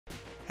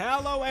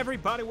Hello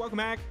everybody, welcome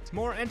back to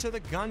more Enter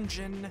the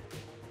Gungeon.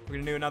 We're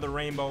gonna do another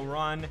rainbow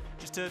run,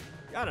 just to,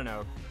 I don't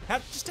know,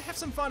 just to have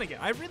some fun again.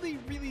 I really,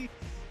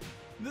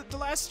 the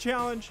last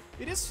challenge,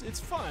 it's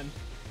fun,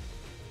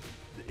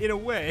 in a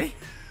way,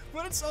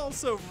 but it's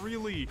also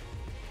really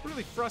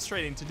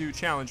frustrating to do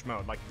challenge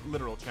mode, like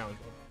literal challenge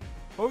mode.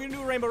 But we're gonna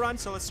do a rainbow run,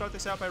 so let's start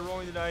this out by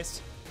rolling the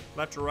dice,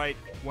 left to right,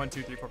 1,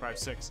 2, 3, 4, 5,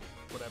 6.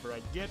 Whatever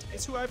I get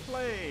is who I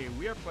play.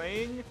 We are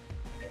playing,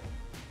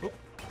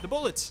 the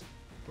bullets.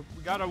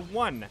 We got a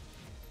 1.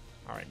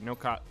 All right, no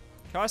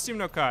costume,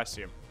 no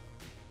costume.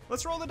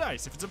 Let's roll the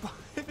dice.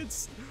 If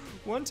it's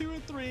 1, 2, or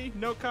 3,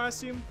 no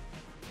costume.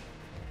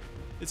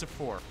 It's a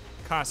 4.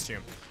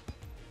 Costume.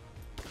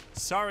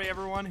 Sorry,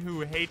 everyone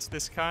who hates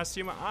this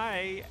costume.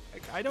 I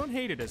don't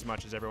hate it as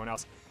much as everyone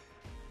else.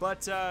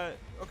 But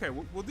okay,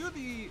 we'll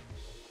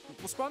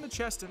spawn the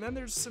chest, and then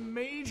there's some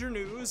major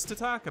news to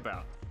talk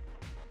about.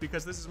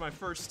 Because this is my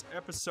first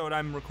episode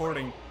I'm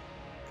recording,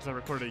 because I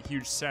recorded a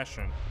huge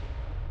session.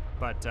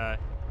 But,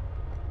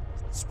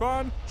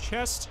 spawn,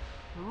 chest,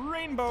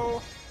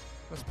 rainbow.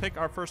 Let's pick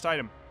our first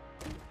item.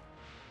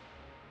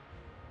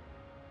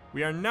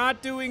 We are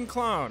not doing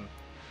clone.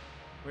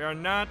 We are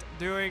not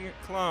doing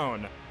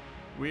clone.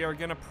 We are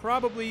gonna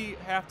probably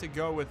have to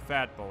go with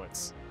fat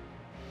bullets.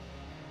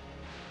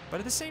 But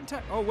at the same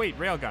time, oh wait,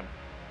 railgun.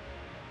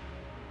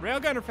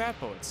 Railgun or fat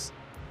bullets?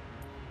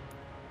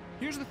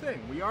 Here's the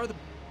thing, we are the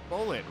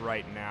bullet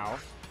right now.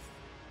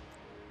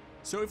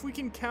 So if we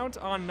can count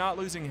on not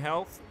losing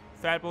health,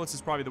 fat bullets is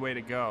probably the way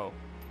to go.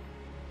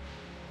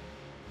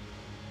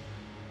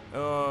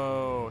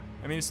 Oh,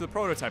 I mean, it's the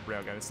prototype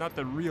railgun. It's not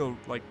the real,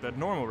 like, the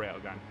normal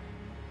railgun.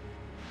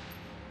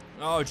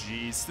 Oh,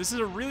 geez. This is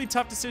a really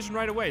tough decision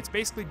right away. It's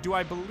basically, do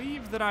I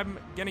believe that I'm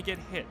gonna get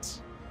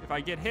hit? If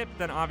I get hit,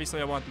 then obviously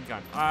I want the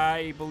gun.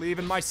 I believe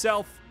in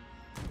myself.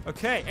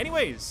 Okay,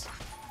 anyways.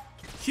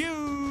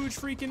 Huge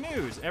freaking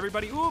news.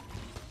 Everybody,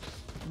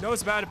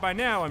 knows about it by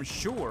now, I'm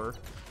sure.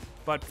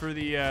 But for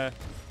the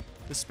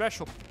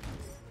special...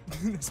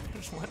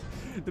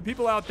 the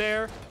people out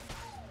there,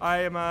 I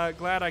am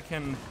glad I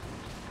can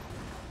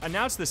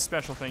announce this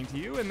special thing to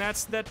you, and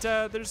that's that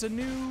there's a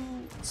new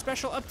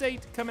special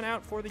update coming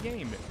out for the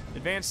game.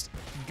 Advanced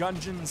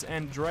Gungeons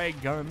and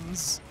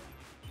Dragons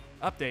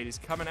update is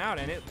coming out,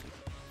 and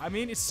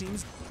it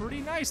seems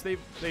pretty nice. They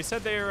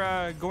said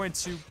they're going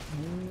to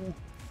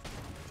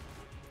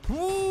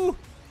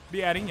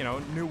be adding, you know,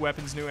 new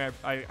weapons,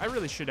 I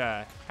really should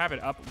have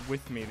it up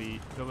with me,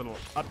 the little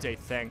update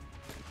thing.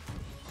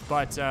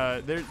 But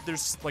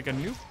there's like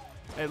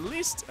at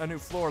least a new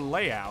floor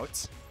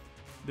layout.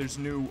 There's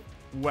new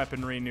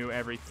weaponry, new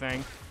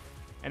everything.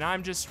 And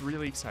I'm just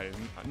really excited.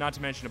 Not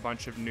to mention a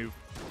bunch of new,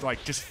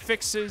 like, just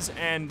fixes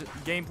and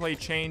gameplay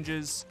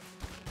changes.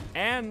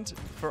 And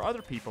for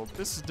other people,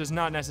 this does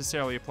not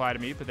necessarily apply to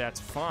me, but that's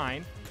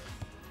fine.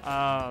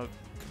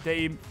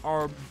 They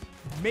are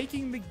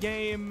making the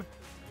game,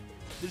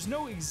 there's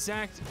no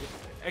exact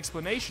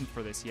explanation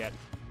for this yet,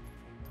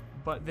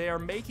 but they are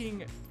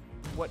making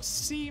what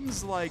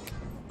seems like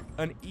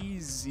an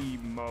easy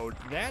mode.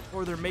 That,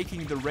 or they're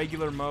making the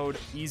regular mode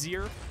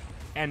easier,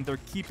 and they're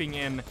keeping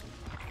in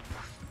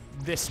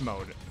this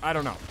mode. I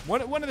don't know.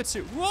 One of the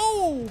two.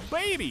 Whoa,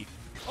 baby!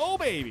 Oh,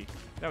 baby!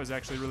 That was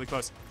actually really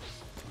close.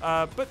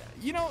 But,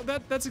 you know,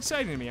 that's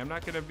exciting to me. I'm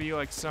not gonna be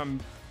like some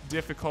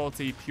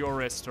difficulty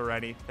purist or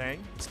anything,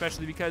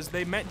 especially because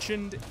they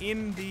mentioned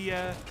in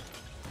the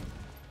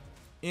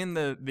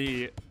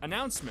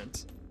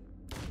announcement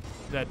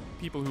that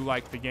people who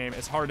like the game,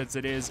 as hard as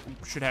it is,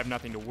 should have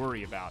nothing to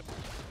worry about.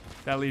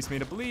 That leads me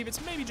to believe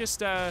it's maybe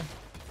just, I'm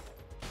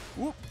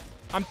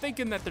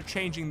thinking that they're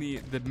changing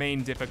the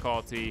main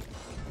difficulty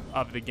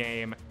of the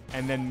game,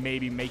 and then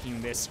maybe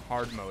making this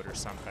hard mode or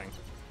something.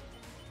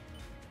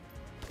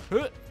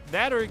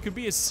 That, or it could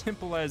be as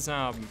simple as,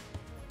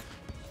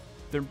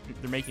 they're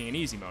making an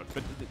easy mode.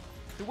 But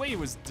the way it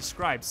was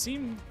described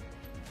seemed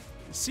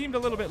a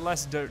little bit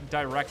less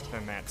direct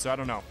than that, so I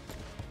don't know.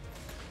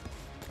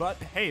 But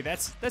hey,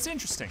 that's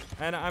interesting,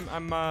 and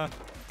I'm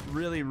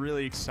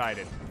really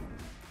excited.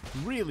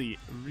 Really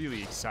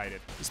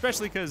excited,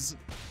 especially because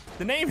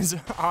the name is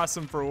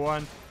awesome for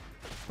one.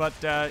 But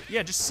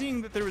yeah, just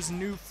seeing that there was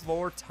new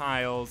floor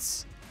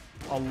tiles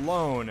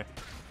alone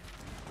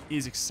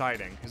is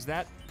exciting, because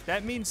that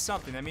means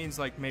something. That means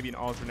like maybe an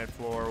alternate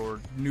floor or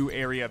new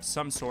area of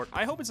some sort.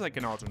 I hope it's like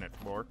an alternate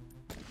floor.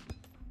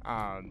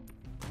 I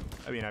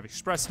mean, I've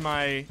expressed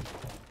my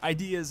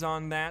ideas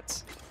on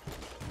that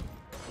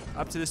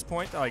up to this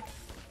point, like,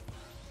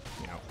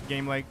 you know,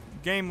 game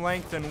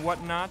length and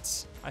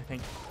whatnot. I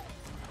think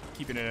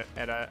keeping it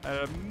at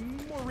a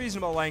more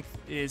reasonable length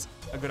is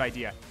a good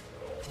idea.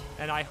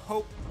 And I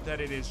hope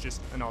that it is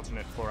just an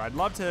alternate floor. I'd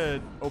love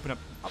to open up,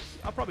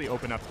 I'll probably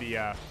open up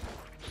the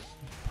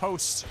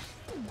post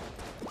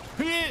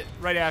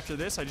right after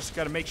this. I just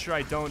gotta make sure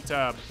I don't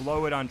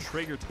blow it on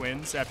Trigger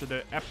Twins after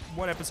the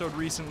one episode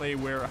recently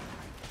where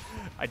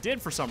I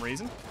did for some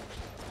reason.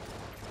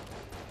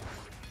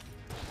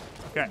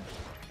 Okay.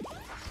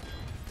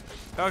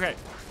 Okay,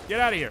 get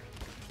out of here.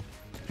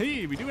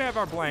 Hey, we do have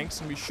our blanks,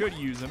 and we should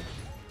use them.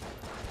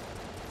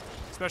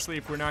 Especially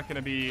if we're not going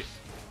to be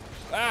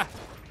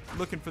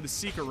looking for the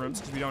secret rooms,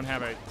 because we don't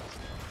have a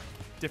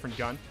different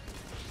gun.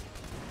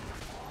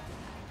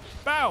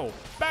 Bow!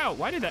 Bow!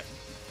 Why did that...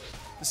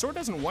 The sword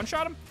doesn't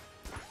one-shot him?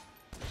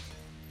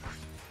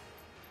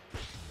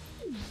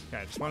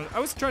 Okay, I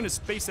was trying to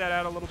space that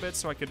out a little bit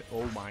so I could...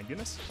 Oh my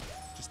goodness.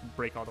 Just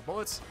break all the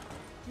bullets.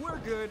 We're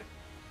good.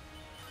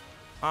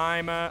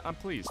 I'm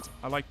pleased.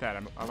 I like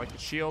that. I like the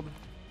shield.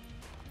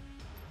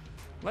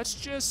 Let's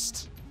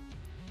just...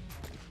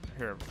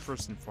 Here,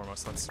 first and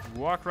foremost, let's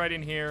walk right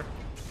in here.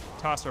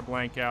 Toss our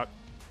blank out.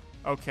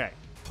 Okay.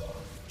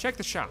 Check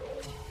the shop.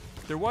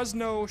 There was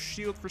no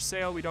shield for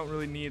sale. We don't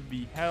really need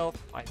the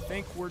health. I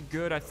think we're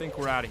good. I think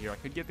we're out of here. I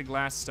could get the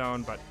glass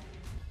stone, but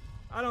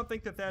I don't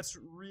think that that's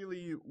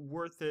really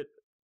worth it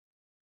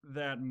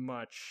that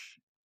much.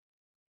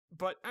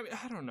 But, I mean,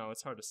 I don't know.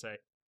 It's hard to say.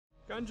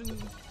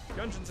 Gungeons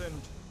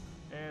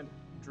and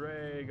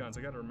dragons.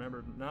 I gotta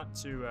remember not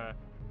to,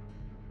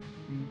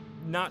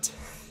 not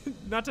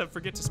to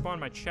forget to spawn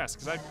my chest,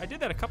 because I did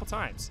that a couple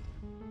times.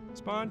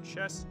 Spawn,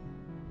 chest,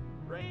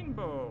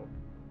 rainbow.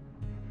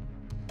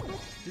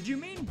 Did you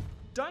mean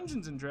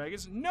Dungeons and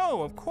Dragons?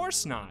 No, of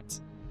course not.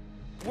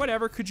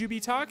 Whatever could you be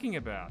talking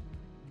about?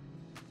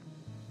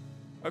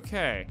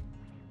 Okay.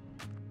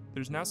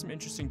 There's now some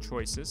interesting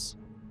choices.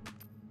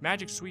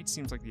 Magic Sweet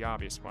seems like the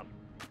obvious one.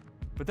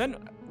 But then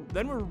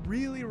we're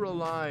really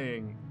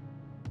relying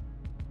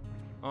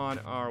on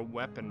our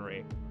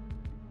weaponry.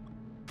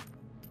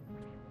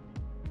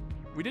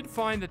 We did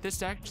find that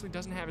this actually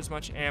doesn't have as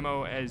much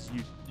ammo as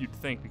you'd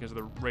think because of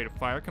the rate of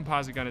fire.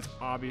 Composite gun is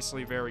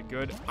obviously very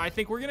good. I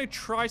think we're gonna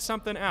try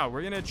something out.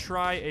 We're gonna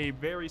try a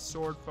very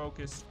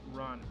sword-focused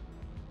run.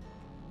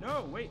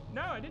 No, wait,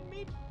 no, I didn't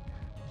mean...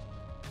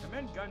 I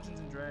meant Dungeons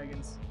and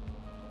Dragons.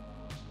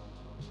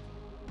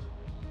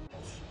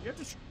 You have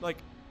to, like...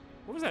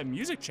 What was that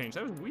music change?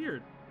 That was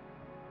weird.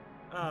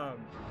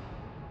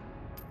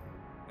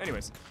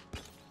 Anyways.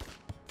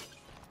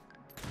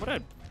 What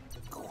a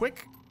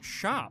quick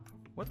shop.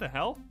 What the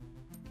hell?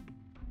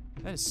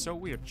 That is so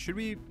weird.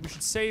 We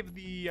should save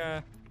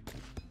the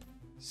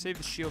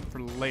shield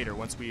for later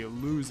once we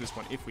lose this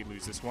one, if we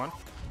lose this one.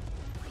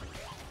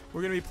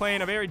 We're gonna be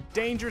playing a very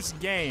dangerous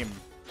game.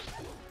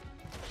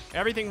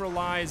 Everything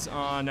relies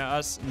on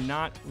us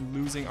not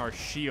losing our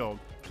shield.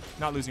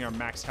 Not losing our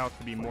max health,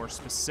 to be more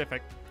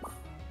specific.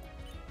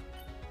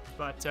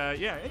 But,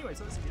 yeah, anyways,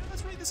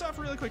 let's read this off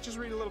really quick. Just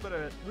read a little bit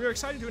of it. We are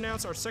excited to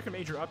announce our second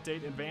major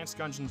update, Advanced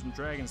Dungeons &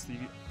 Dragons. The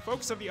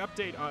focus of the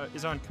update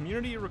is on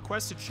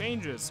community-requested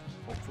changes.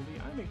 Hopefully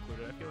I'm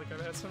included. I feel like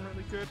I've had some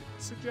really good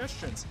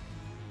suggestions.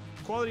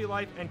 Quality of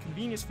life and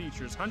convenience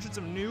features. Hundreds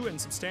of new and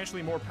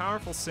substantially more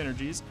powerful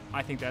synergies.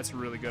 I think that's a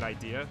really good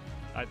idea.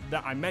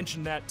 I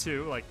mentioned that,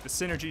 too. Like, the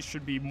synergies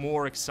should be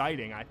more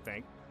exciting, I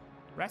think.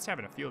 Rat's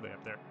having a field day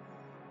up there.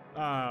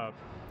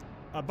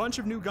 A bunch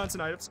of new guns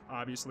and items,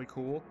 obviously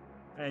cool.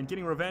 And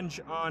getting revenge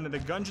on the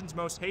Gungeon's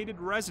most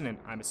hated resident.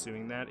 I'm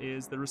assuming that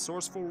is the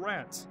resourceful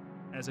rat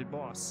as a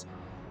boss.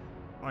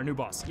 Our new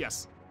boss,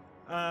 yes.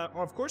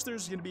 Of course,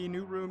 there's going to be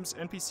new rooms,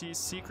 NPCs,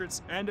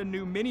 secrets, and a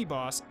new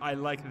mini-boss. I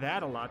like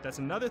that a lot. That's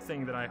another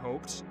thing that I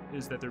hoped,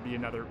 is that there'd be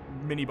another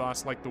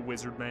mini-boss like the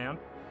Wizard Man.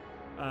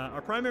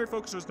 Our primary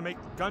focus was to make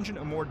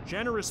Gungeon a more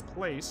generous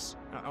place.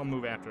 I'll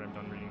move after I'm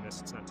done reading this.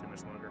 It's not too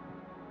much longer.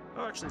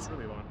 Oh, actually, it's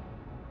really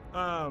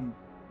long.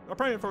 Our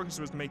primary focus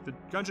was to make the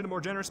Gungeon a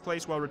more generous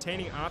place while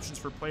retaining options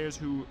for players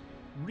who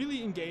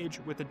really engage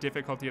with the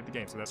difficulty of the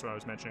game. So that's what I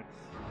was mentioning.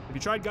 If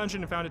you tried Gungeon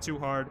and found it too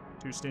hard,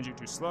 too stingy,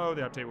 too slow,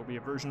 the update will be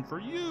a version for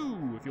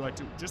you. If you like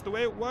it just the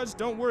way it was,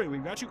 don't worry.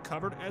 We've got you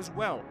covered as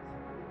well.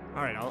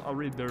 All right, I'll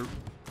read the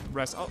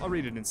rest. I'll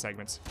read it in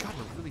segments. God,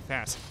 we're really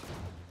fast.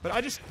 But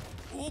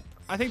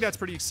I think that's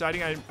pretty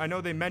exciting. I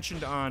know they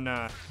mentioned on,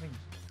 I think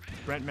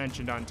Brent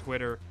mentioned on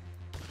Twitter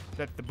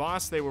that the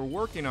boss they were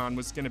working on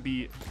was going to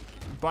be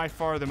by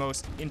far the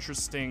most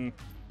interesting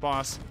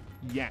boss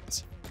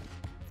yet.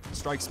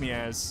 Strikes me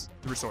as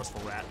the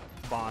resourceful rat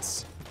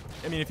boss.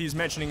 I mean, if he's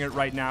mentioning it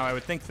right now, I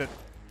would think that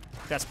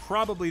that's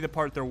probably the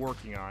part they're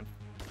working on.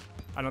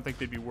 I don't think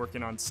they'd be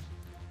working on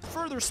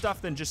further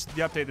stuff than just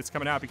the update that's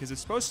coming out, because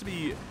it's supposed to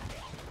be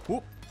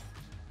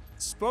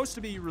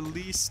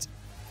released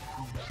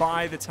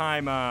by the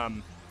time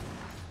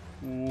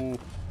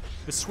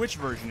the Switch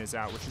version is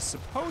out, which is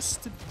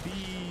supposed to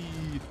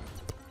be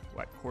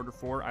what,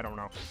 Q4? I don't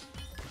know.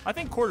 I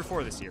think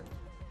Q4 this year.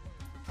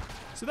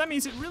 So that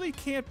means it really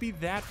can't be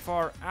that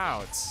far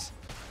out.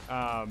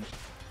 I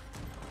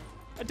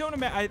would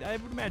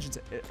imagine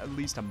it's at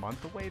least a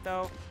month away,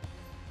 though.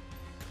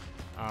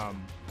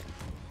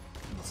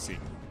 We'll see.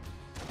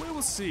 We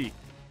will see.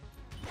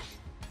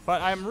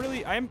 But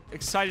I'm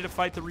excited to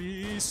fight the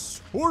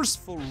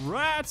resourceful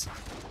rat.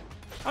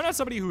 I'm not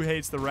somebody who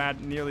hates the rat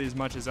nearly as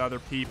much as other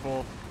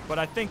people, but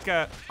I think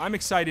I'm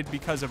excited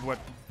because of what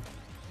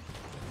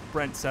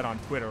Brent said on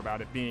Twitter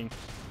about it being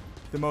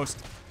the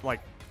most,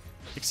 like,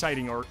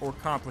 exciting or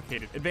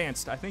complicated.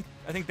 Advanced, I think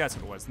that's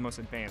what it was. The most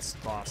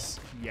advanced boss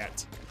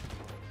yet.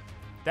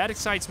 that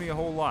excites me a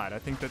whole lot. I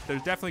think that there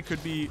definitely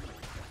could be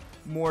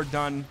more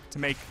done to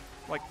make,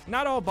 like,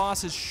 not all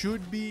bosses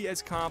should be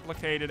as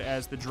complicated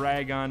as the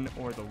Dragon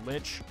or the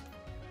Lich,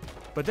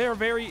 but they are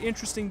very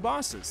interesting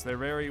bosses. They're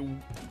very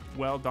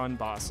well done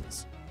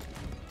bosses.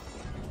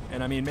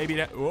 And I mean, maybe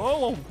that,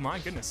 oh my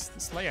goodness,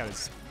 this layout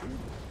is weird.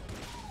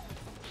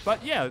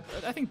 But yeah,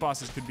 I think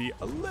bosses could be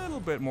a little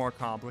bit more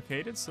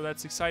complicated, so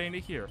that's exciting to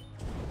hear.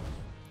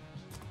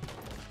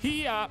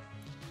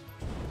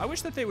 I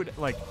wish that they would,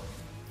 like,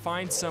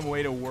 find some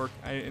way to work,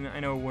 and I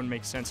know it wouldn't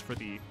make sense for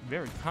the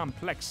very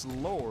complex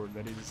lore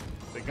that is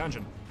the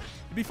Gungeon.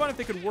 It'd be fun if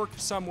they could work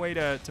some way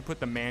to put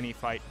the Manny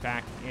fight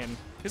back in,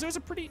 because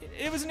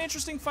it was an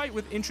interesting fight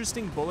with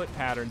interesting bullet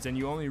patterns, and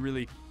you only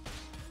really,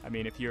 I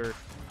mean, if you're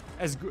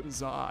as good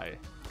as I,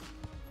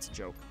 it's a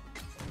joke,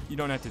 you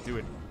don't have to do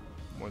it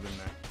more than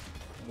that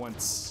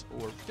once,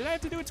 or did I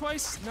have to do it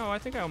twice? No, I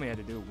think I only had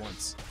to do it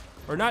once.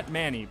 Or not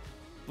Manny,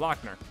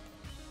 Lochner.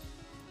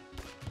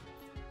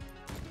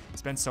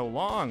 It's been so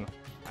long.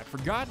 I've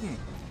forgotten.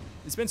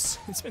 It's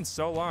been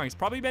so long. It's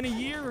probably been a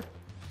year.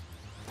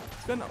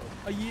 It's been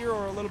a year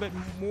or a little bit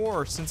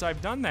more since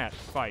I've done that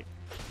fight.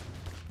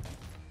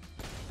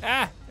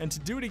 And to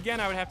do it again,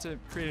 I would have to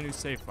create a new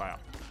save file.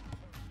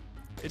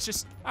 It's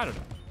just, I don't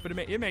know, but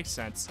it makes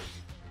sense.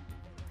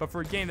 But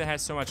for a game that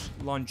has so much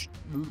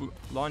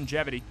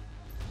longevity,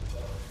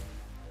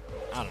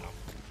 I don't know.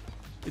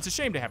 It's a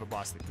shame to have a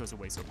boss that goes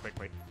away so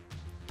quickly.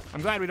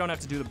 I'm glad we don't have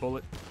to do the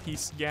bullet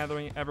piece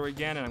gathering ever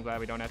again, and I'm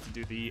glad we don't have to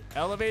do the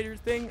elevator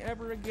thing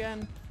ever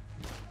again.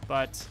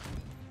 But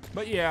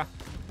yeah.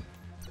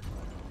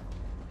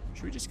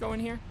 Should we just go in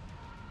here?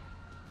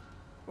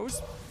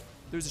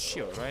 There's a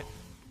shield, right?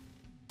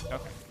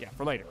 Okay, yeah,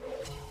 for later.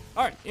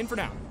 All right, in for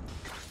now.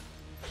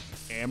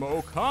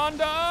 Ammo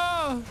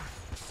Conda!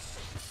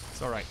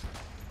 It's all right.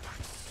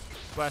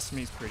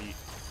 Blasphemy's pretty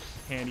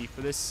handy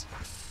for this.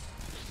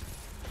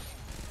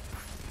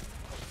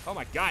 Oh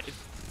my god.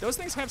 Those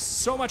things have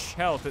so much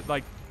health, it,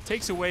 like,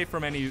 takes away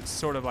from any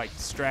sort of, like,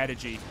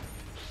 strategy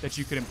that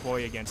you could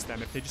employ against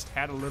them if they just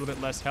had a little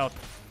bit less health.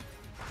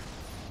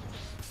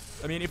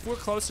 I mean, if we're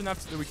close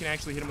enough that we can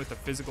actually hit him with the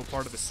physical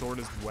part of the sword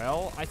as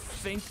well, I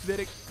think that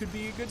it could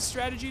be a good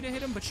strategy to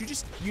hit him, but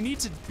you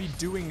need to be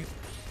doing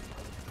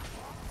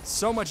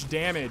so much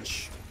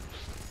damage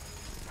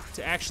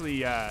to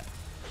actually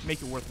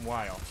make it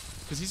worthwhile.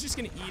 Because he's just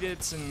gonna eat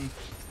it and...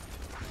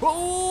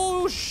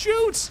 Oh,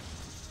 shoot!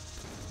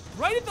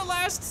 Right at the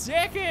last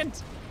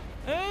second!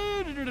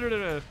 Alright,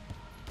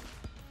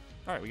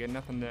 we got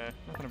nothing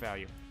of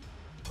value.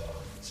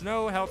 So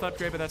no health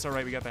upgrade, but that's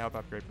alright. We got the health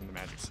upgrade from the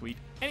magic suite.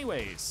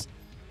 Anyways.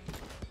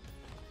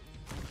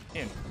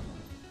 In.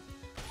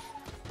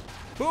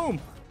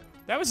 Boom!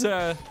 That was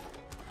not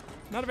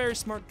a very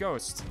smart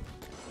ghost.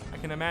 I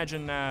can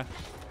imagine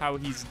how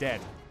he's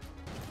dead.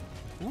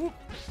 Whoop.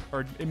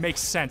 Or it makes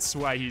sense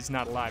why he's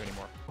not alive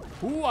anymore.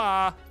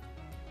 Hoo-ah!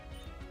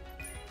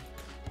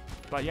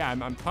 But yeah,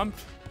 I'm pumped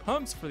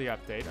for the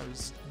update.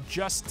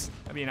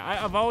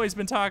 I've always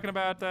been talking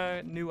about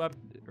new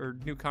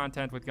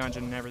content with Gungeon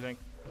and everything.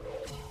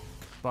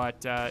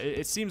 But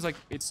it seems like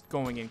it's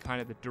going in kind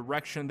of the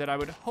direction that I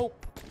would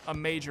hope a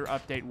major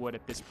update would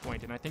at this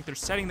point. And I think they're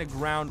setting the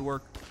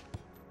groundwork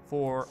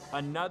for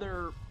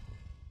another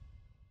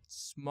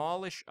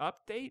smallish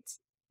update,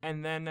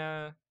 and then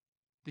the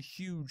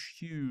huge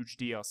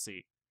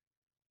DLC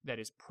that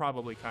is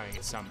probably coming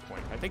at some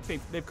point. I think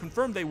they've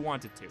confirmed they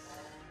wanted to.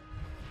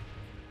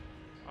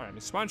 All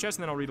right, spawn chest,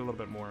 and then I'll read a little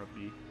bit more of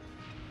the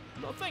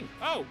little thing.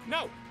 Oh,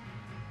 no!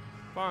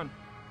 Spawn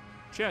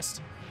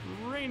chest,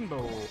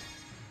 rainbow.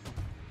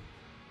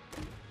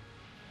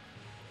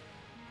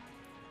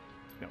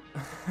 No.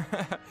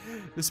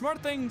 The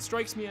smart thing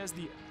strikes me as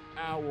the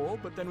owl,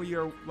 but then we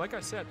are, like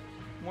I said,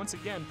 once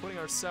again, putting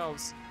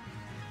ourselves,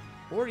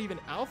 or even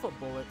alpha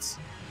bullets.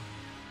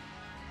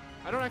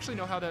 I don't actually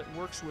know how that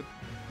works with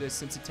this,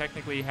 since it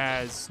technically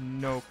has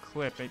no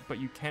clip, but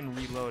you can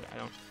reload. I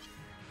don't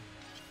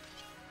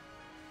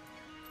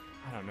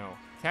know.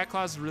 Cat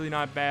Claws is really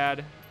not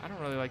bad. I don't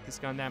really like this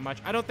gun that much.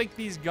 I don't think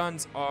these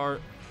guns are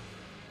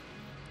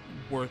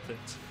worth it.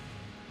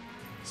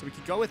 So we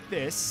could go with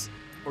this,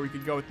 or we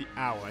could go with the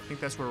owl. I think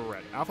that's where we're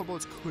at. Alpha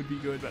bullets could be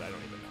good, but I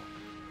don't even know.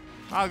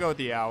 I'll go with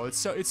the owl.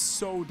 It's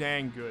so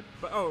dang good.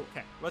 But oh,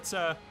 okay. Let's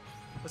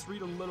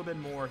read a little bit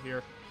more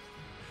here.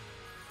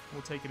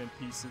 We'll take it in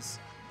pieces.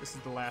 This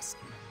is the last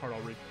part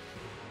I'll read.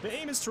 The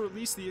aim is to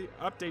release the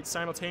update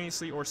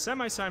simultaneously or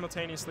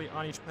semi-simultaneously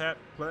on each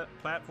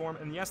platform,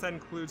 and yes, that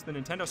includes the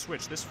Nintendo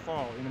Switch this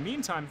fall. In the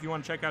meantime, if you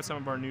want to check out some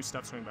of our new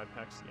stuff, swing by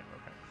PAX. Yeah,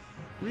 okay.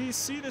 We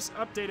see this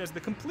update as the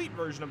complete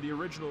version of the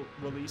original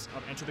release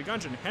of Enter the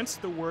Gungeon, hence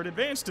the word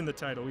advanced in the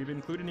title. We've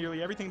included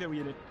nearly everything that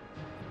we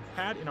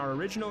had in our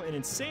original and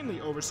insanely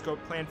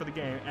overscoped plan for the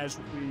game, as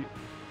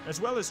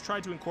well as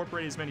tried to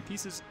incorporate as many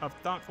pieces of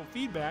thoughtful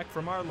feedback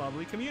from our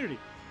lovely community.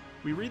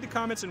 We read the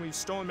comments and we've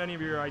stolen many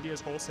of your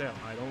ideas wholesale.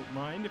 I don't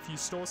mind if you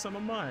stole some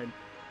of mine.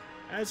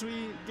 As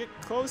we get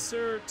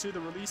closer to the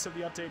release of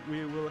the update,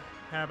 we will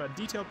have a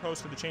detailed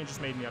post of the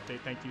changes made in the update.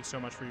 Thank you so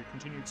much for your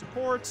continued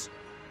support.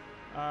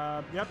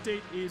 The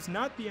update is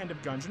not the end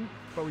of Gungeon,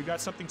 but we've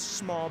got something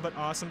small but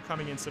awesome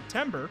coming in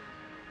September.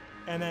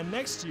 And then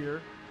next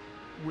year,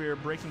 we're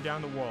breaking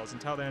down the walls.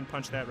 Until then,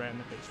 punch that rat in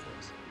the face for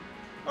us.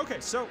 Okay,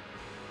 so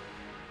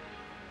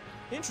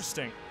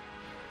interesting.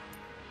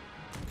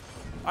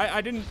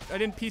 I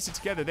didn't piece it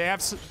together. They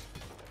have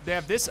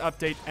this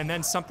update and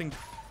then something.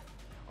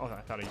 Oh,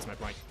 I thought I used my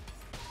blank.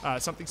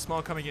 Something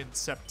small coming in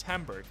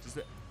September. Does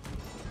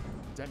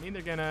that mean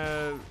they're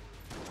gonna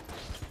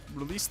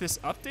release this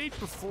update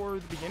before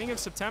the beginning of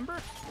September,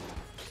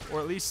 or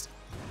at least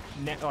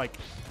like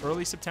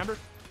early September?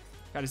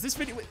 God, is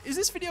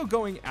this video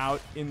going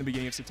out in the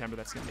beginning of September?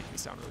 That's gonna make me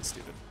sound really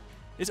stupid.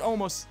 It's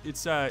almost.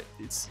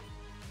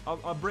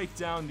 I'll break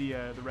down the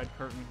red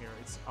curtain here.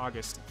 It's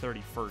August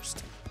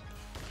 31st.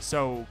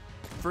 So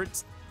for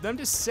them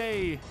to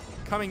say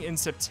coming in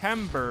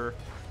September,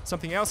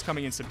 something else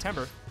coming in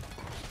September,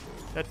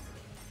 that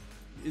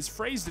is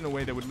phrased in a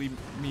way that would lead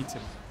me to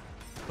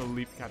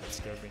believe. God, that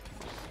scared me.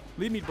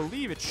 Lead me to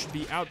believe it should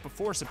be out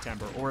before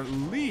September, or at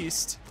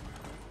least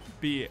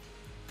be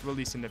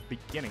released in the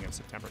beginning of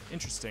September.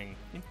 Interesting.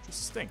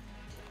 Interesting.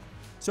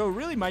 So it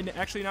really might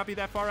actually not be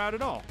that far out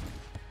at all.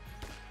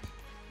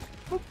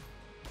 Boop.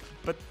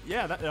 But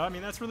yeah, I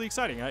mean, that's really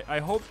exciting. I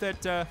hope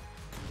that.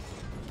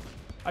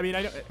 I mean,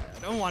 I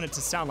don't want it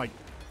to sound like.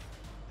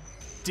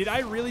 Did I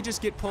really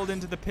just get pulled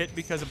into the pit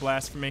because of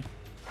blasphemy?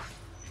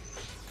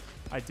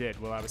 I did.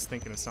 Well, I was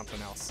thinking of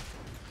something else.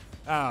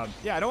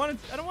 Yeah, I don't want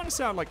to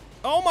sound like.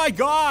 Oh my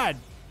God!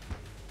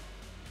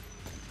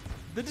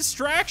 The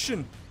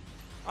distraction.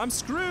 I'm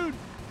screwed.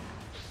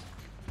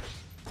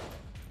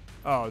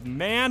 Oh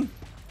man,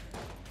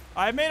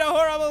 I made a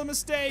horrible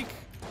mistake.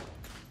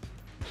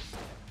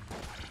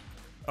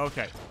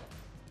 Okay,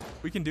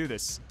 we can do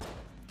this.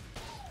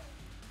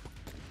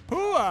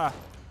 Hooah!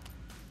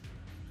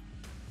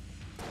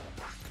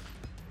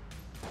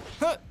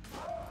 Huh.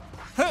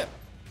 Huh.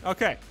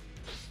 Okay.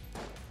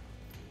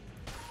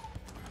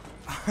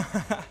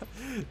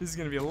 This is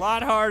gonna be a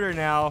lot harder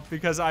now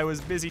because I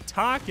was busy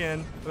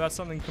talking about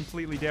something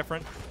completely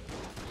different.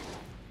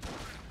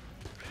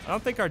 I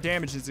don't think our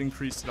damage has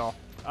increased at all.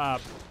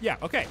 Yeah,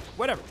 okay,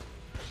 whatever.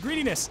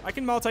 Greediness, I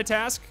can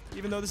multitask,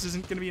 even though this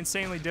isn't gonna be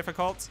insanely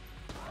difficult.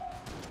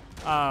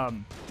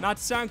 Not to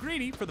sound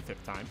greedy for the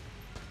 5th time.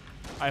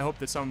 I hope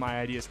that some of my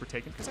ideas were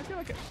taken, because I feel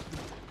like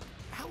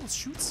owl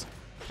shoots.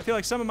 I feel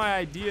like some of my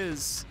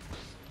ideas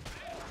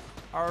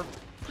are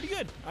pretty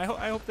good. I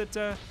hope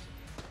that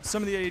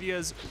some of the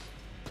ideas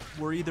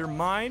were either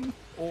mine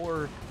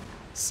or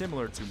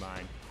similar to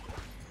mine,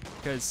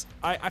 because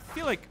I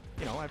feel like,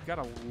 you know, I've got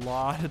a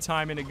lot of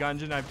time into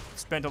Gungeon. I've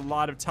spent a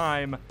lot of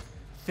time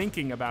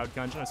thinking about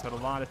Gungeon. I've spent a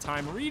lot of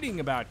time reading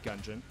about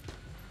Gungeon.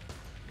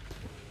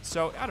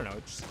 So I don't know.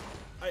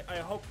 I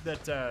hope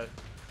that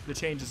the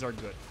changes are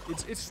good.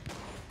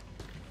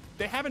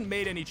 They haven't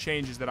made any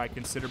changes that I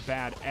consider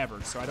bad ever,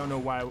 so I don't know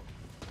why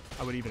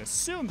I would even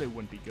assume they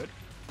wouldn't be good.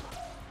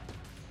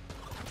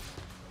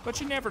 But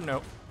you never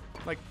know.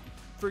 Like,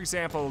 for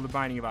example, the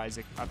Binding of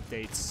Isaac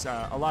updates.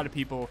 A lot of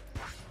people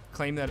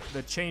claim that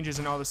the changes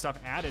and all the stuff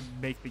added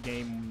make the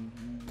game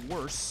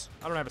worse.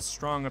 I don't have a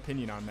strong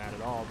opinion on that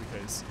at all,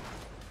 because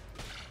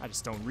I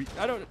just don't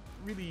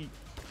really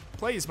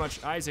play as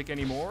much Isaac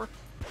anymore.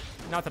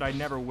 Not that I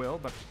never will,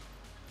 but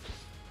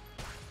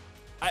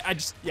I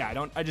just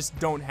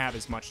don't have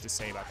as much to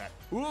say about that.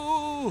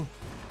 Ooh!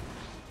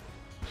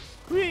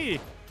 Whee!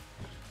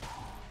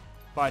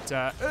 But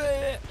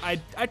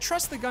I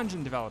trust the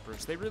Gungeon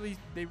developers. They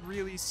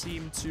really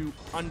seem to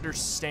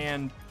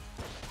understand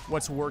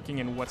what's working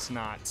and what's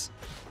not.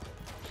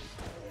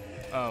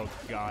 Oh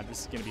God,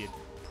 this is gonna be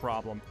a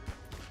problem.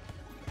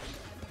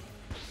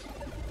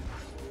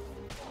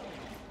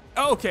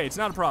 Okay, it's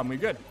not a problem. We're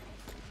good.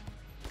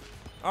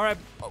 All right,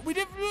 we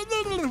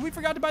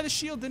forgot to buy the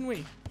shield, didn't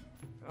we?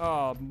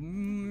 Oh,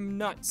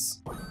 nuts.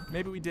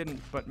 Maybe we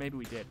didn't, but maybe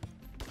we did.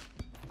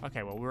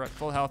 Okay, well, we're at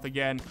full health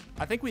again.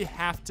 I think we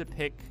have to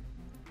pick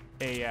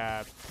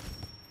a,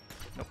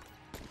 nope.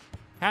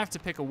 Have to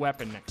pick a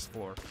weapon next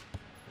floor.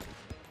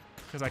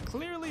 Because I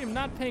clearly am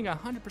not paying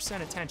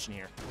 100% attention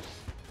here.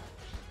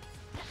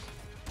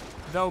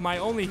 Though my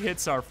only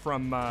hits are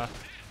from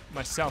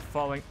myself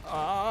falling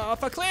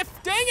off a cliff.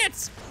 Dang it!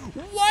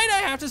 Why'd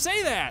I have to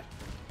say that?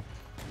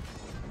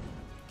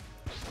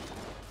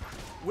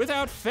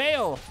 Without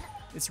fail.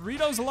 It's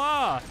Rito's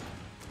Law.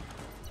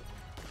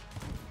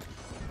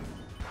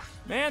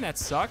 Man, that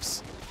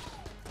sucks.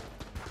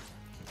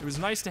 It was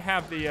nice to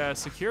have the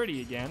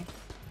security again.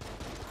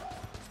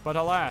 But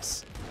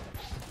alas.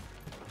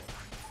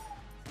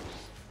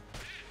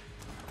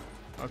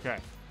 Okay.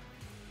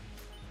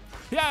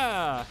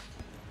 Yeah!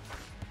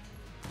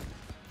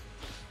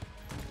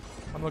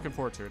 I'm looking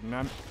forward to it, and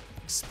I'm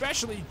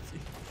especially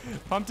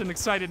pumped and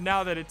excited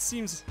now that it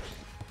seems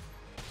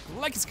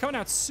like it's coming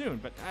out soon,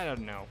 but I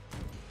don't know.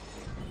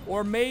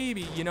 Or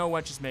maybe, you know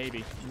what, just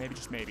maybe. Maybe,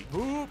 just maybe.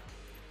 Ooh,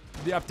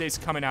 the update's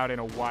coming out in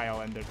a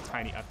while, and the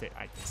tiny update,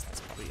 I guess that's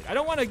probably it. I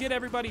don't want to get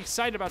everybody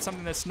excited about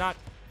something that's not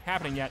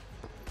happening yet.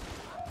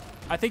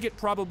 I think it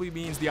probably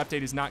means the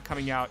update is not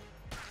coming out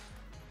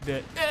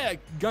the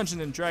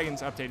Gungeon and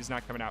Dragons update is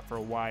not coming out for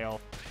a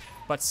while,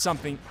 but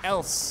something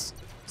else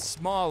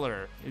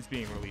smaller is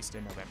being released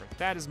in November.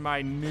 That is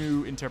my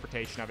new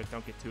interpretation of it.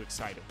 Don't get too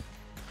excited.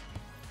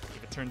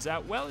 If it turns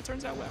out well, it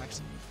turns out well,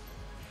 actually.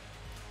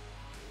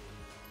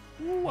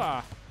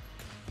 Ooh-ah.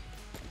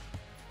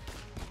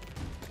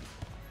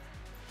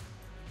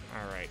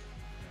 All right.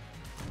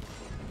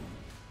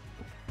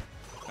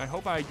 I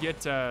hope I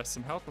get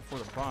some help before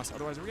the boss.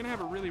 Otherwise, we're going to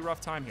have a really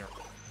rough time here.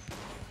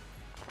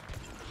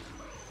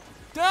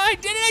 I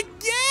did it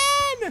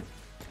again!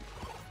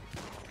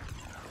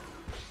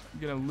 I'm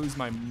going to lose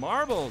my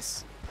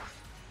marbles.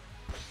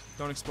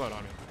 Don't explode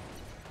on me.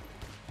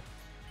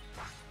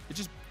 It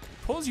just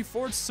pulls you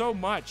forward so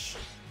much.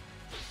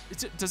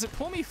 Does it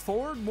pull me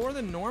forward more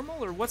than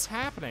normal, or what's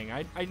happening?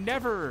 I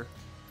never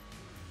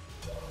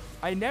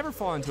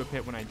fall into a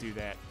pit when I do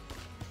that.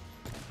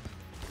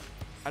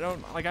 I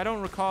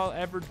don't recall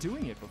ever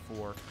doing it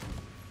before.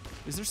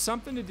 Is there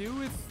something to do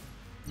with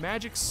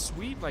Magic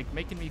Sweep, like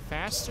making me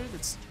faster,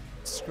 that's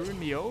screwing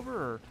me over?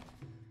 Or...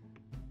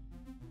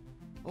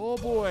 Oh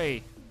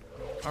boy.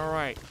 All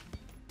right.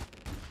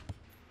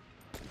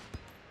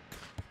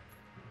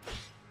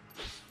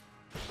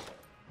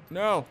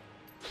 No.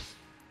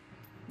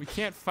 We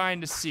can't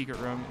find a secret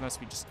room unless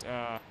we just,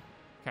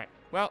 okay.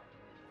 Well,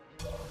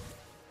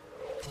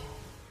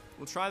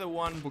 we'll try the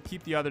one, we'll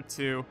keep the other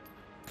two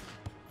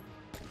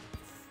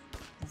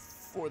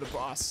for the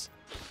boss.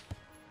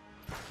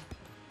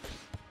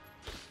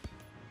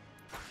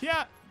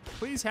 Yeah,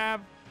 please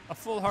have a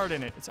full heart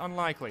in it. It's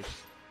unlikely.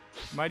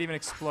 Might even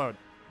explode.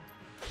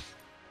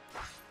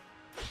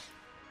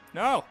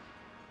 No.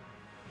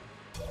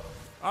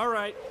 All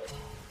right.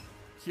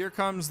 Here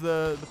comes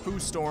the poo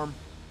storm.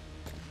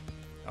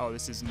 Oh,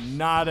 this is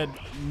not a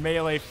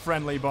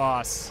melee-friendly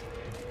boss.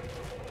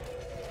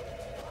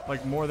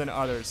 Like, more than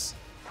others.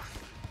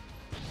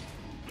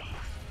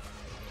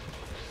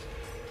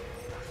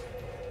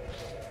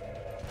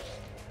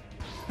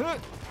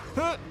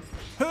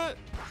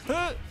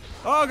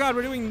 Oh god,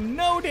 we're doing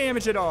no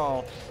damage at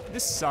all.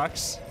 This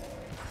sucks.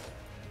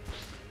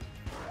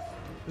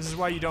 This is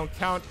why you don't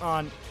count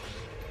on...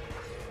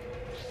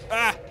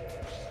 Ah!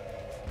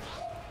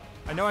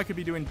 I know I could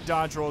be doing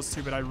dodge rolls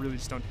too, but I really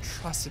just don't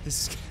trust it.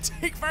 This is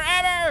gonna take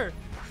forever!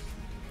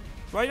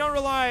 Well, you don't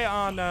rely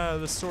on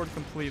the sword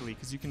completely,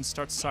 because you can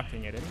start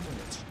sucking at any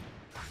minute.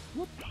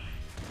 Whoop.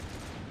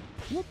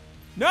 Whoop.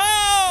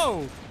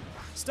 No!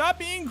 Stop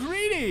being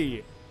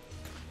greedy!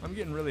 I'm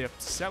getting really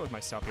upset with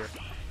myself here.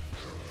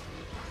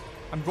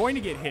 I'm going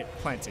to get hit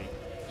plenty.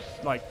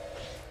 Like,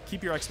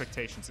 keep your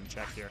expectations in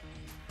check here.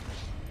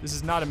 This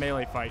is not a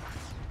melee fight.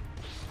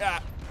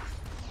 Ah!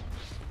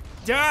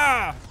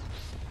 Ah!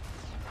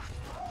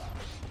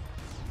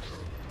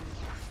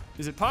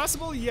 Is it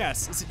possible?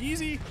 Yes. Is it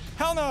easy?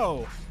 Hell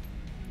no!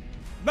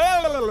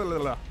 Blah, blah, blah, blah,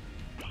 blah.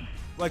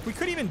 Like, we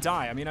could even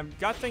die. I mean, I've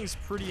got things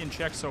pretty in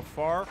check so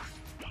far,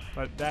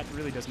 but that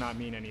really does not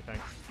mean anything.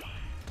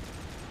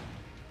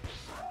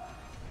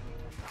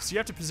 So you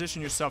have to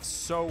position yourself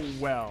so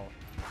well.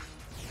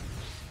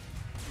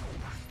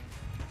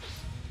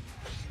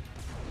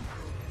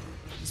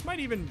 This might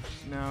even...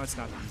 No, it's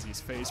not the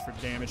easiest phase for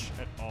damage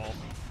at all.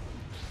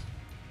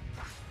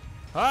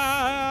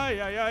 Ah,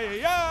 yeah, yeah, yeah,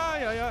 yeah,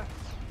 yeah, yeah.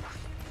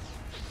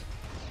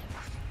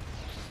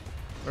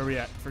 Where are we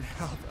at for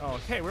health? Oh,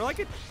 okay, we're like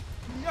we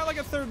got like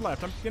a third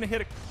left. I'm gonna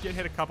get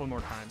hit a couple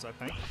more times, I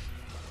think.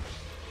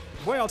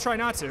 Boy, I'll try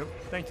not to.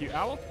 Thank you,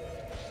 Owl.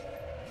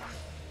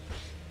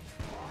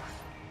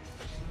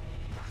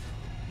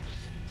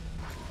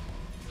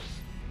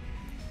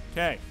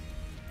 Okay.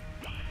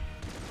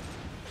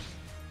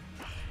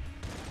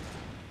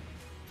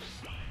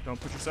 Don't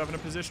put yourself in a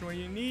position where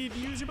you need to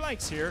use your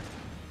blanks here.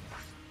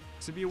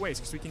 This would be a waste,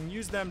 because we can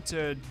use them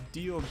to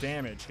deal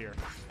damage here.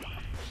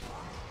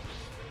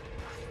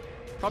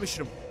 Probably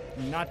should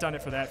have not done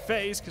it for that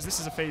phase, because this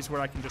is a phase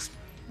where I can just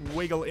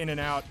wiggle in and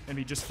out and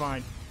be just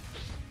fine.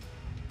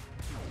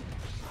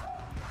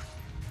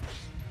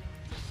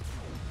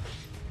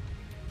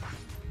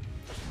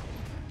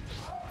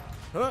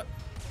 Huh.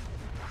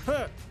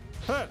 Huh.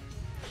 Huh.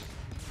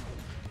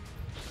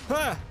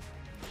 Huh.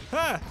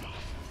 Huh.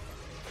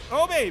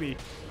 Oh, baby.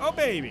 Oh,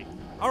 baby.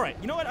 All right.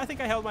 You know what? I think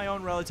I held my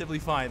own relatively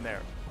fine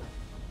there,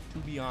 to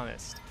be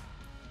honest.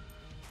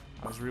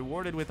 I was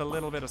rewarded with a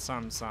little bit of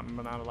something,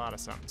 but not a lot of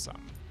something.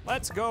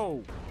 Let's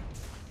go.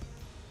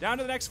 Down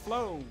to the next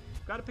flow.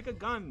 Gotta pick a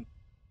gun,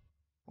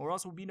 or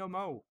else we'll be no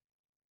mo.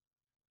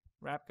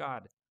 Rap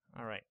God.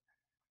 All right.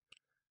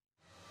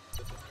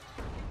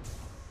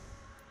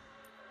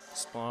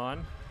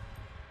 Spawn.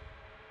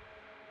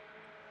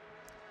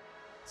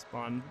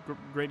 Spawn.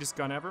 Greatest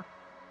gun ever.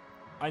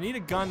 I need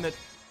a gun that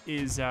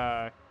is,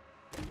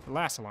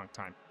 lasts a long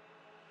time.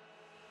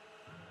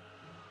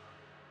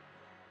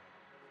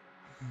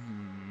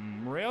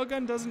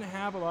 Railgun doesn't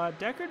have a lot.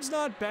 Deckard's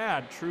not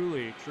bad,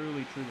 truly,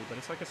 but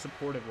it's like a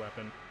supportive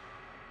weapon.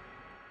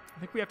 I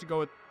think we have to go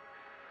with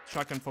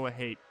Shotgun Full of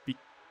Hate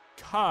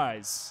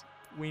because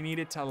we need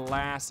it to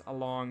last a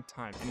long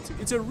time. And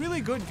it's a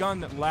really good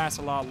gun that lasts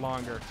a lot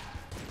longer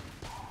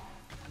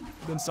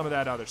than some of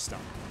that other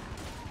stuff.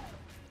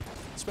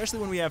 Especially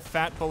when we have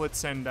fat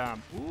bullets and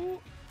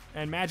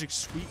magic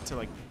sweep to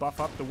like buff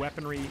up the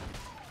weaponry.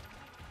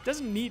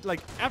 Doesn't need,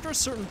 like, after a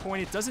certain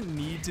point, it doesn't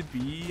need to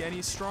be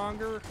any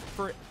stronger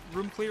for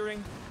room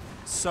clearing.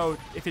 So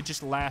if it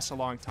just lasts a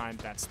long time,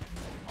 that's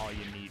all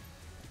you need.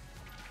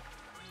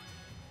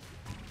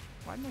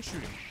 Why am I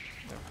shooting?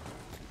 No.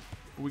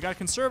 But we gotta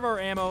conserve our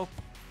ammo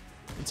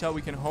until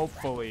we can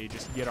hopefully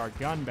just get our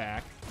gun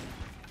back.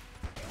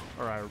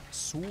 Or our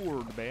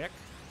sword back.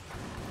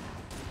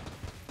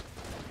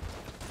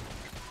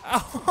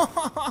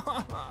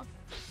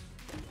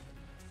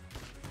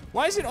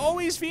 Why is it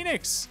always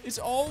Phoenix? It's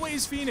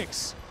always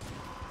Phoenix.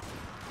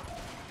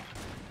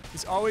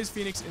 It's always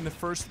Phoenix in the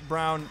first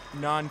brown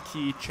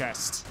non-key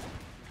chest.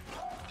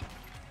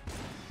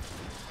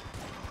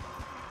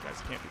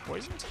 Guys can't be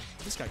poisoned?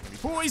 This guy can be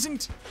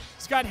poisoned!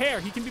 He's got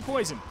hair, he can be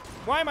poisoned.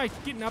 Why am I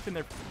getting up in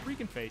their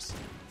freaking face?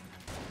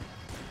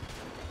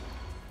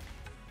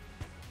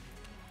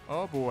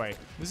 Oh boy,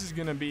 this is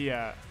gonna be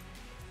a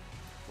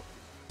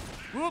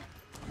whoop,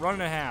 run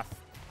and a half.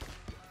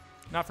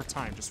 Not for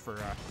time, just for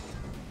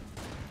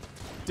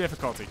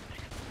difficulty.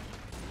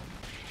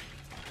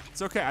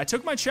 It's okay. I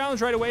took my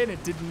challenge right away and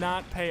it did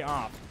not pay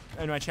off.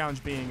 And my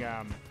challenge being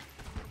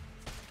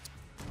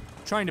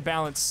trying to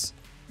balance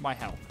my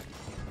health.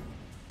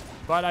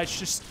 But I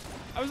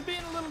was being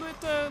a little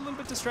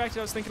bit distracted.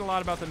 I was thinking a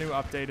lot about the new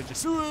update and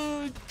just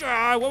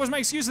what was my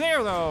excuse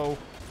there though?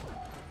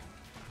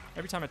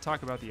 Every time I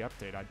talk about the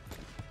update, I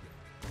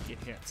get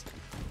hit.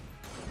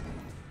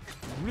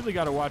 Really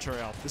got to watch our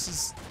health. This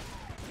is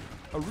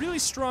a really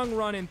strong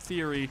run in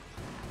theory.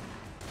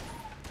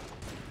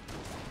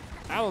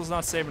 Owl's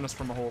not saving us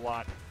from a whole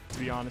lot, to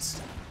be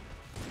honest.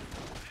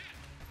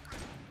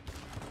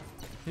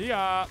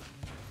 Yeah.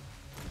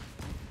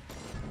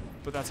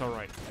 But that's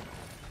alright.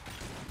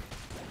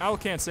 Owl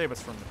can't save us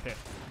from the pit.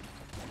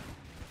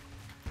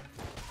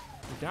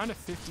 We're down to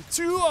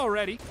 52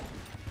 already.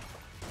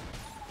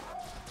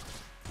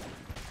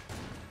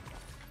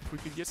 If we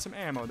could get some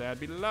ammo, that'd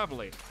be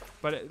lovely.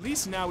 But at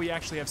least now we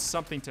actually have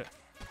something to...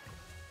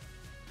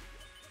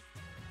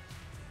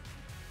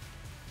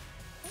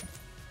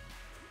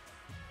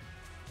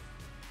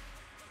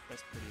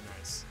 That's pretty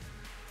nice.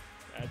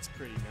 That's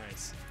pretty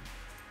nice.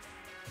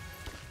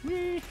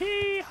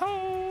 Wee-hee-ho-ah!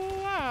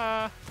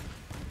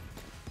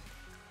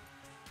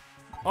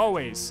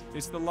 Always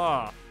is the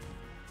law.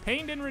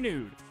 Pained and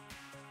renewed.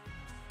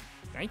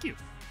 Thank you.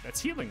 That's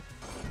healing.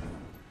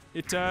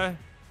 It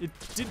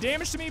did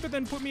damage to me, but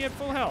then put me at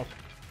full health.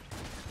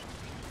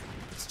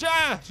 It's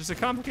just a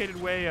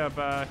complicated way of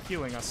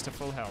healing us to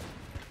full health.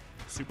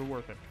 Super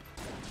worth it.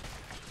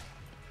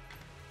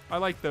 I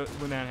like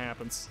when that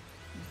happens.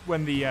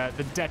 When the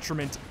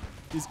detriment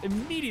is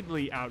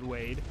immediately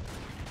outweighed.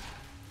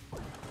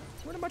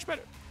 We're in a much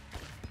better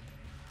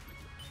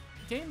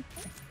game.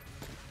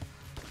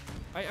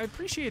 I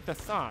appreciate the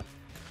thought,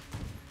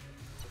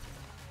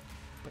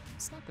 but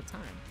it's not the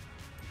time.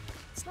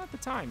 It's not the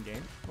time,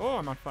 game. Oh,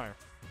 I'm on fire.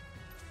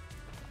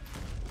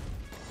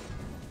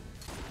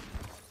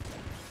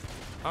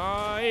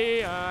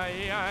 Aye,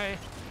 aye, aye.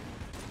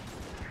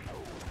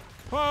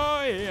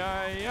 Aye,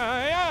 aye,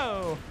 aye,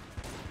 oh.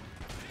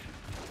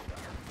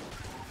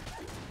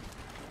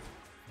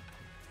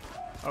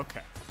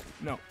 Okay,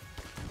 no.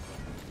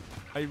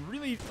 I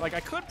really, like, I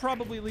could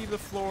probably leave the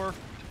floor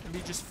and be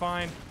just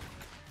fine.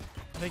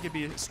 I think it'd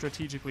be a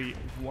strategically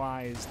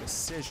wise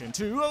decision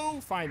to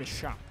find the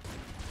shop.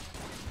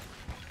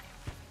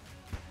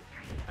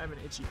 I have an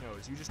itchy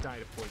nose. You just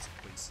died of poison,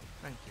 please.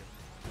 Thank you.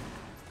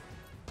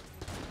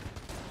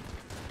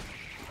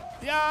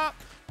 Yeah!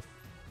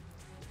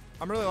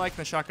 I'm really liking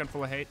the shotgun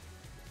full of hate.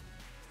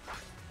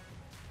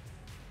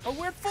 Oh,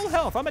 we're at full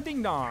health. I'm a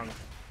ding-dong.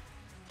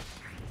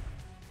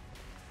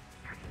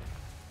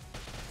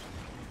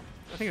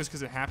 I think it was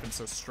because it happened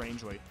so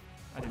strangely.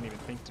 I didn't even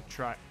think to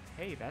try.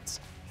 Hey, that's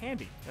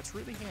handy. That's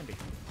really handy.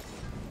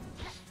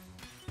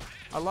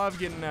 I love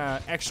getting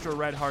extra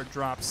red heart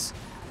drops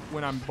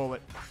when I'm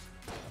bullet.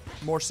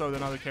 More so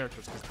than other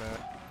characters, because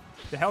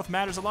the health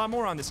matters a lot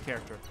more on this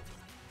character.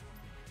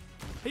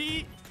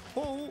 Hey,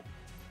 ho!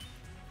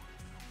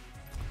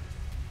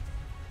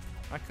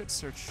 I could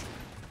search.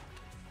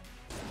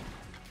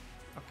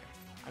 Okay,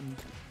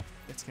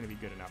 that's gonna be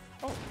good enough.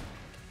 Oh.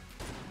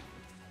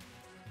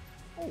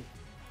 Oh.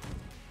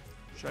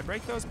 Should I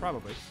break those?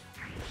 Probably.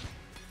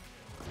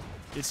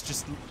 It's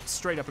just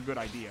straight up a good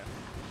idea.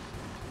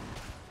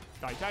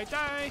 Die, die,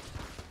 die!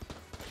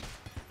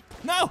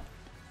 No!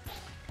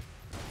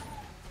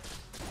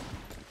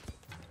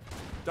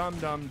 Dum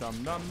dum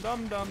dum dum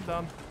dum dum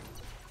dum.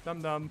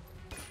 Dum dum.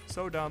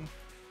 So dumb.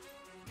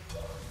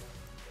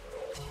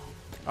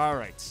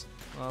 Alright.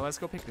 Well, let's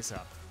go pick this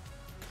up.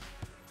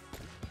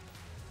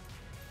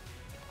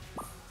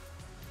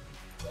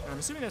 I'm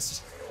assuming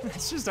that's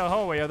just a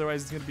hallway,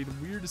 otherwise it's gonna be the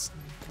weirdest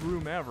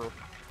room ever.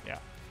 Yeah.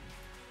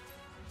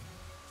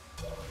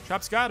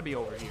 Shop's gotta be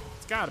over here.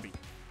 It's gotta be.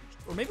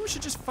 Or maybe we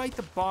should just fight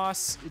the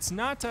boss. It's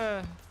not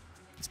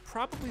it's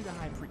probably the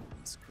high priest.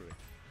 Screw it.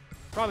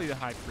 Probably the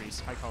high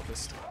priest, high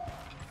cultist.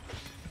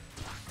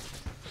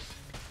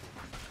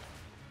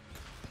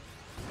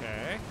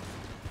 Okay.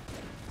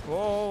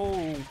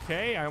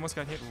 Okay, I almost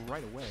got hit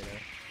right away there.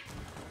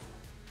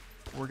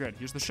 We're good.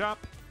 Here's the shop.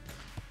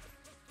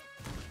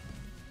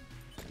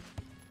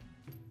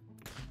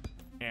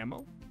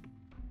 Ammo?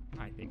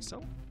 I think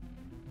so.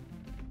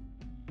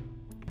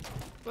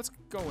 Let's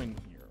go in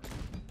here.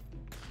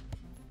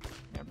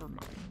 Never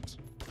mind.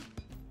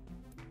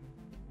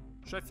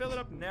 Should I fill it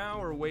up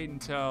now or wait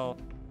until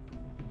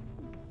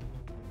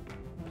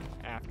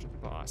after the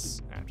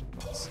boss? After the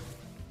boss.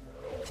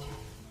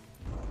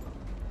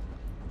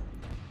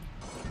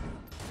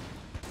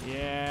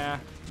 Yeah,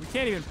 we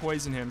can't even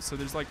poison him, so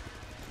there's like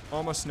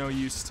almost no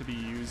use to be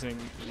using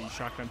the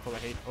shotgun full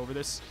of hate over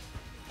this.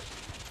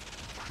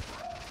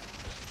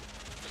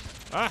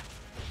 Ah!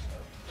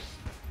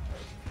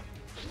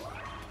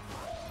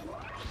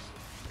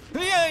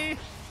 Yay!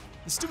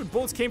 The stupid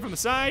bullets came from the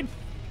side.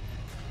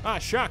 Ah,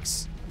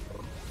 shucks.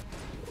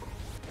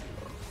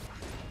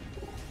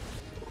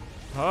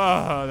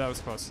 Oh, that was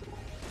close.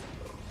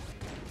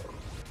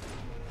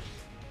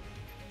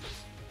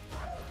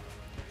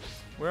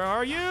 Where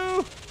are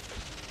you?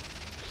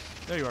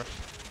 There you are.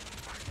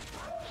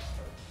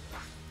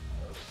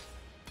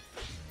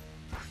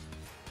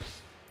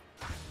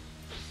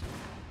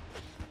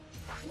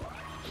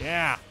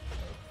 Yeah.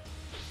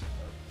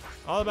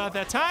 All about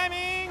that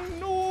timing.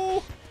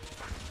 No.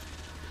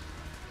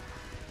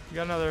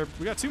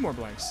 We got 2 more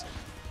blanks.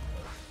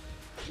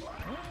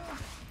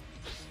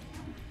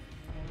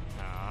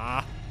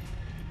 Ah.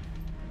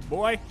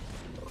 Boy.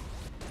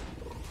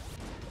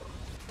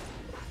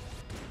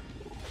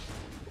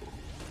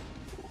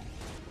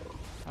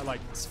 I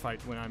like this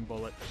fight when I'm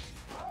bullet.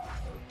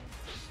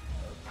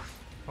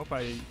 Hope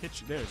I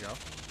hit you. There we go.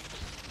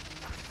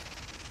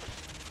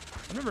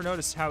 I've never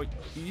noticed how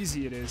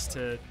easy it is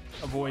to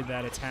avoid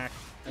that attack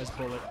as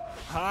bullet.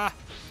 Ha!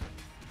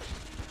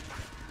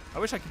 I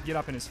wish I could get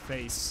up in his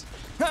face.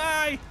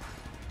 Hi!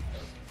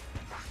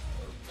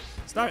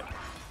 Stop it.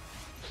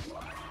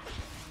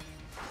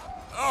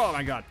 Oh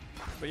my god.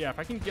 But yeah, if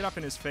I can get up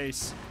in his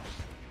face,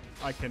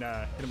 I can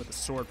hit him with the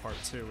sword part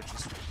too, which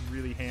is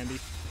really handy.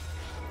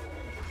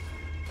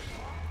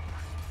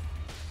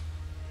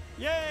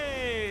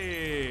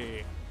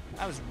 Yay!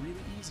 That was really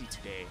easy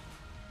today.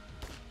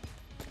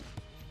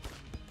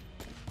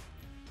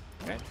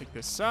 Okay, pick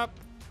this up.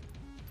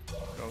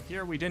 Go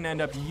here. We didn't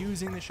end up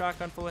using the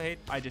shotgun full of hate.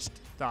 I just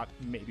thought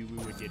maybe we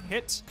would get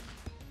hit.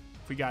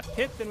 If we got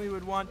hit, then we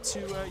would want to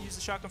use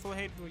the shotgun full of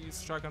hate. If we use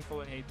the shotgun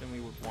full of hate, then we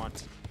would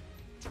want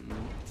to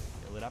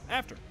fill it up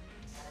after.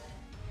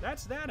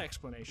 That's that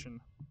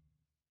explanation.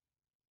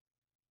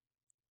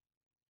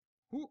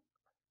 Ooh.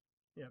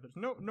 Yeah, there's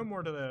no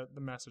more to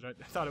the message. I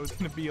thought it was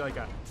going to be like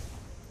a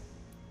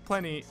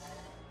plenty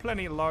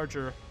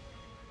larger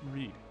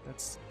read.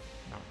 That's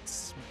not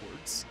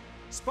words.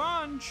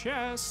 Spawn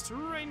chest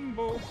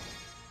rainbow.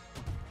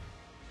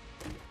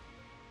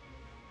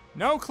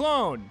 No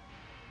clone.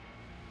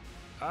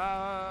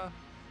 I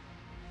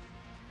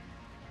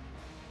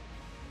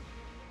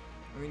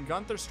mean,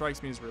 Gunther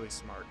strikes me as really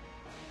smart.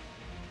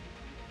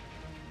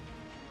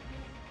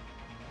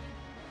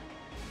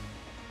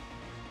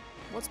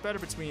 What's better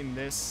between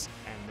this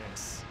and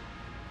this?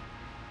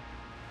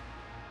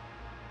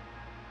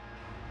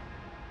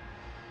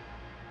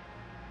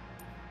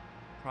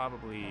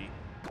 Probably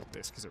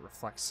this, because it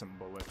reflects some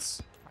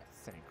bullets, I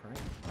think,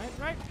 right?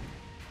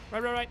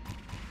 Right.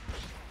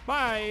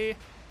 Bye!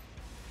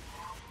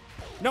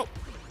 Nope.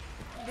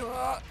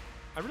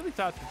 I really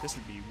thought that this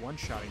would be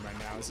one-shotting right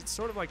now. Is it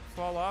sort of like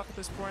fall off at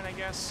this point, I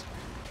guess?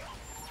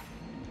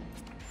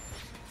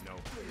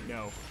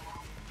 No.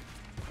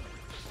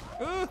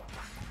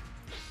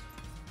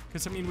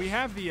 Because, I mean, we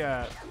have the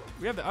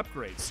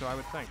upgrades, so I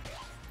would think.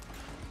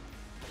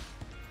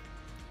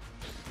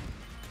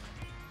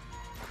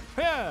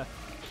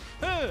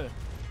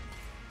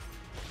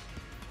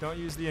 Don't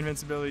use the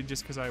invincibility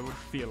just because I would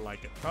feel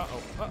like it.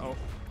 Uh-oh.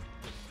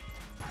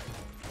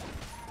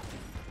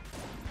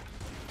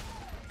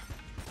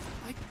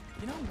 Like,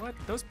 you know what?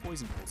 Those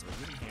poison pulls are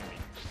really handy.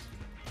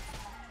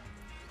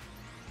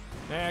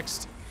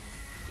 Next.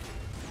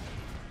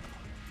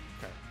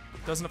 Okay.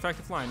 Doesn't affect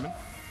the flying men.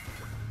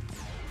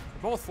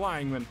 They're both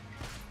flying men.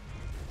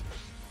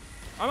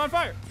 I'm on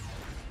fire!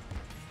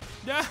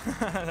 Yeah,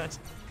 that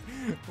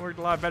worked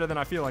a lot better than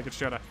I feel like it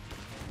should have.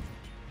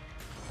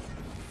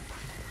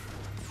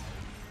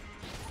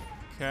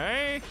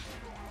 Okay.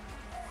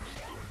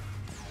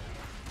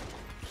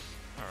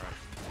 Alright.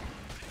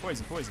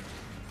 Poison.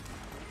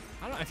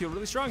 I don't know, I feel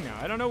really strong now.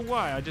 I don't know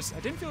why. I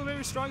didn't feel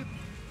very strong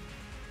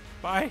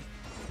by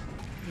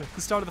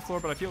the start of the floor,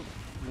 but I feel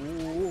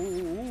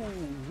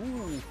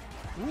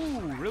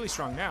really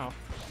strong now.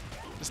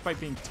 Despite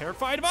being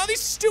terrified of all these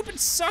stupid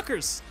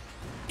suckers.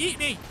 Eat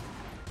me!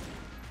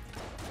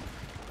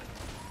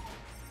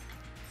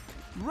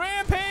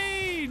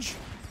 Rampage!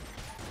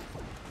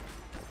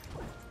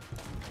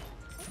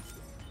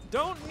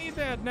 Don't need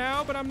that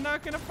now, but I'm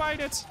not gonna fight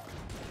it.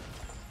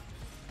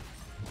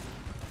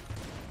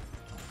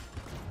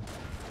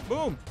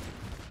 Boom.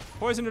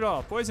 Poison it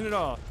all. Poison it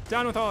all.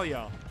 Down with all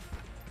y'all.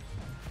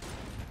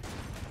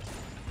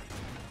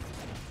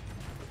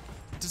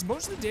 Does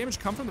most of the damage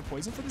come from the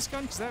poison for this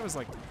gun? Because that was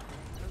like,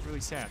 that was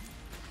really sad.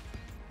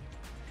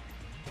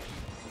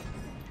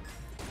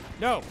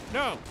 No,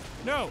 no,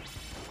 no.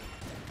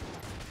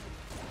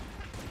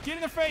 Get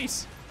in the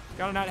face.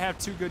 Gotta not have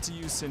too good to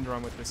use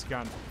syndrome with this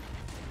gun.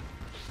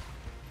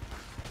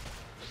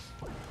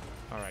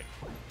 All right,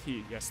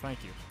 key, yes,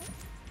 thank you.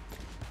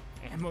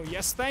 Ammo,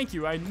 yes, thank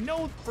you. I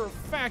know for a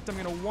fact I'm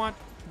gonna want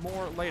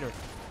more later.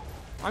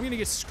 I'm gonna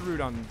get screwed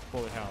on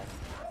bullet hell,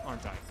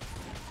 aren't I?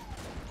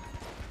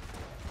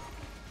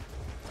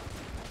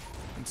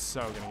 I'm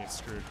so gonna get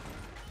screwed.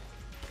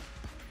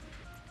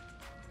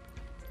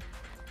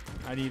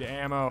 I need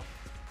ammo.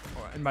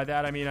 And by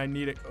that I mean I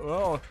need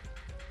a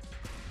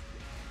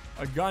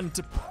gun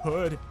to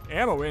put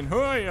ammo in.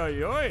 Hoi, hoi,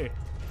 hoi.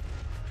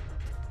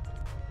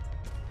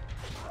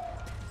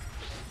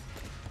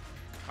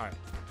 Alright.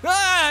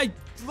 Ah! I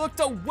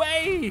looked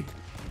away!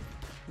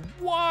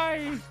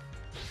 Why?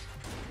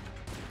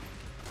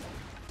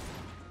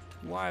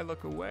 Why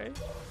look away?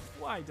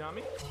 Why,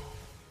 dummy?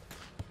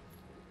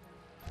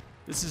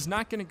 This is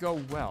not gonna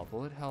go well.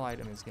 Bullet hell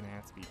item is gonna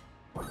have to be...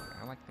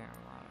 I like that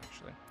a lot,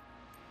 actually.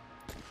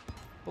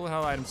 Bullet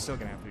hell item's still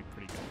gonna have to be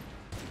pretty good.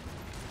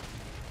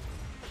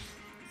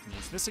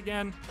 Use this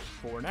again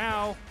for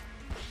now.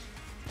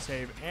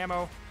 Save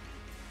ammo.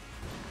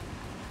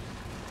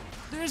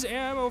 There's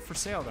ammo for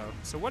sale though.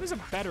 So what is a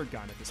better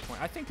gun at this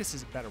point? I think this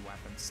is a better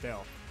weapon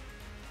still.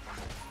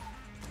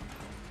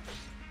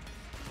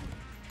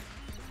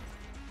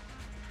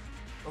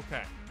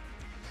 Okay.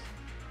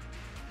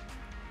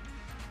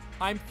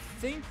 I'm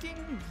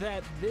thinking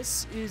that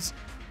this is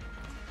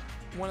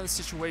one of the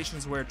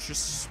situations where it's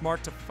just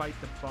smart to fight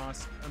the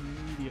boss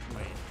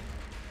immediately.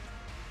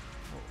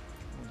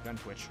 Oh, gun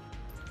twitch.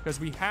 Because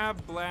we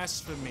have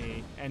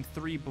blasphemy and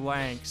 3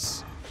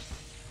 blanks.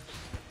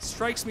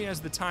 Strikes me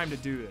as the time to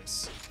do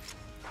this.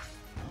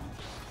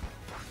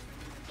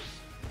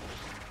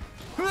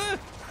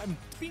 I'm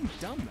being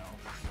dumb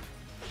though.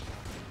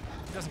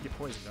 He doesn't get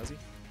poisoned, does he?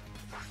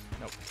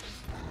 Nope.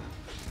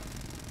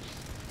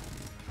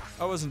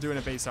 I wasn't doing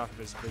it based off of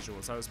his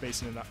visuals. I was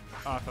basing it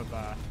off of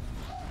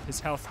his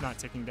health not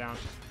ticking down.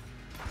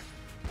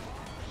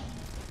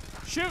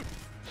 Shoot!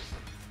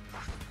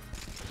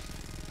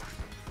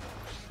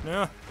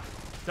 No.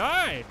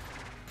 Die!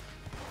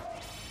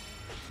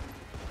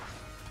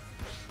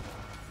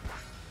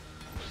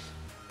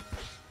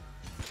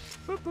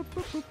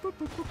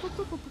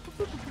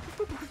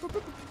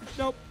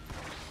 Nope.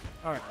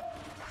 Alright.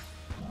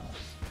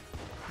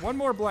 One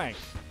more blank.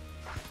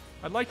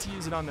 I'd like to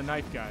use it on the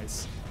knife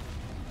guys.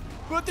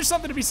 But there's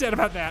something to be said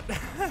about that.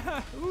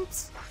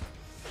 Oops.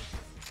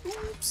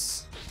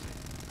 Oops.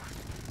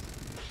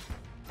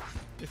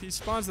 If he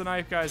spawns the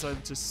knife guys, I'll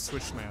just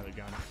switch to my other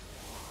gun.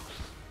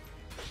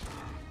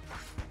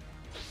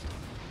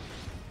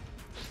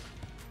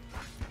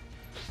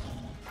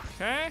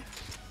 Okay.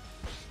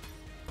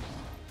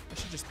 I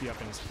should just be up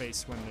in his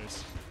face when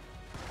there's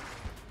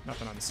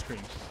nothing on the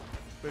screen.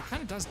 But it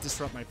kind of does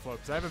disrupt my flow,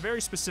 because I have a very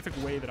specific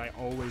way that I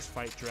always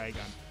fight Dragon.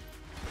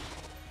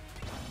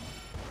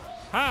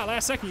 Ha!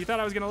 Last second you thought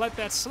I was going to let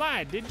that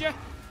slide, did ya?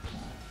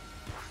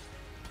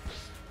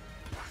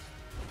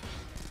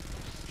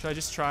 Should I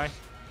just try?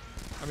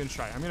 I'm going to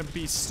try. I'm going to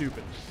be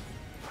stupid.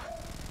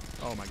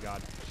 Oh my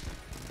god.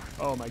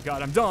 Oh my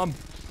god, I'm dumb!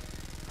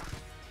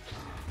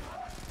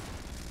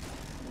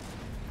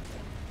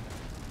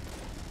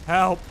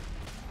 Help!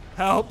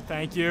 Help!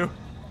 Thank you.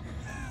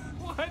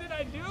 Why did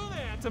I do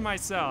that to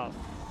myself?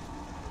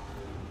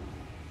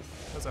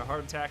 That's a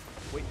heart attack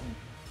waiting.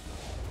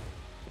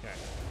 Okay.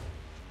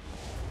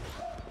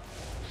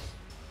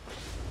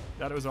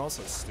 That was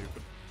also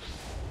stupid.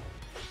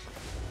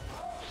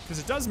 Because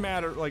it does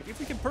matter, like, if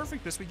we can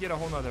perfect this, we get a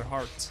whole nother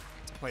heart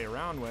to play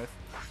around with.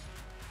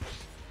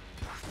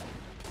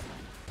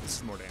 This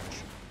is more damage.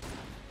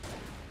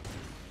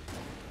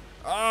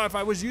 Oh, if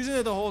I was using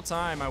it the whole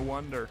time, I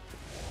wonder.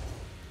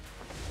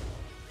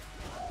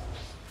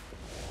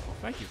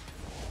 Thank you.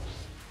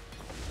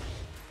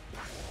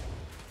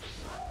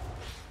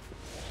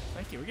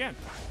 Thank you again.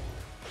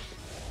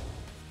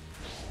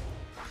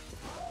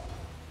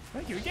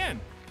 Thank you again.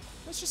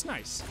 That's just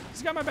nice.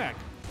 He's got my back.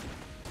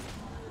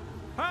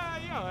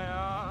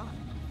 Hi-ya.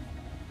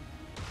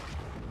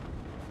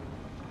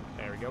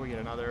 There we go. We get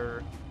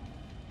another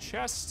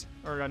chest,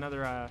 or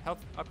another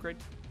health upgrade.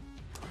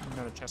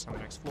 Another chest on the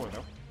next floor,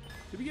 though.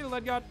 Did we get a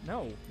lead god?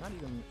 No, not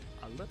even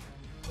a lip.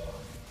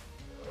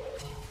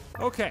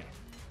 Okay.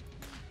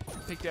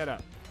 Pick that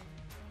up.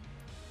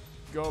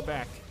 Go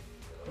back.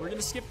 We're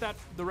gonna skip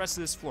the rest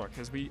of this floor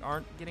because we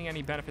aren't getting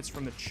any benefits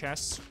from the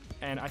chests,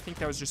 and I think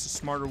that was just a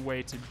smarter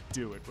way to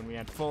do it when we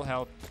had full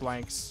health,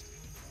 blanks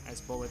as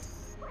bullet.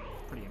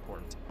 Pretty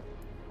important.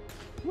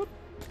 Whoop!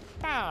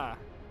 Ah!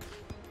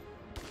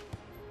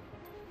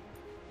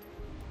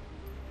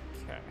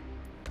 Okay.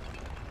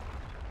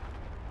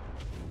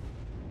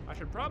 I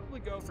should probably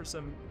go for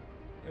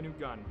a new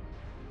gun.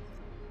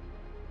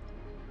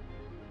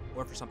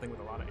 or for something with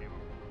a lot of ammo.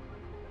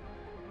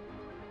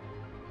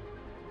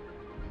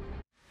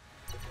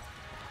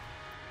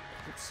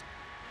 Oops.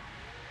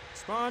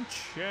 Spawn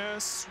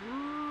chest.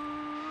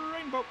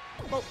 Rainbow.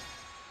 Oh.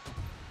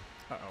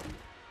 Uh-oh.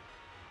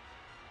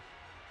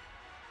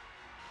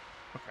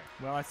 Okay.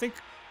 Well, I think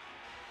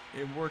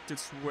it worked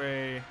its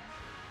way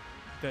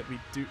that we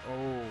do.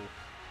 Oh.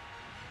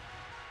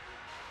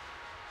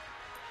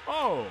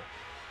 Oh.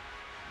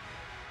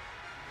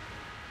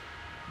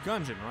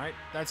 Gungeon, right?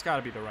 That's got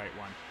to be the right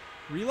one.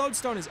 Reload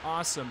stone is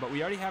awesome, but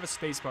we already have a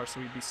spacebar, so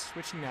we'd be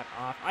switching that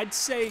off. I'd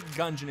say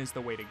Gungeon is the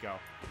way to go.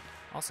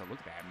 Also, look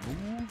at that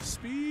move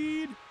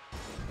speed.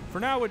 For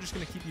now, we're just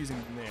going to keep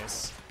using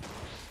this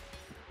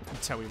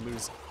until we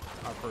lose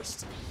our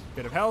first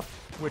bit of health,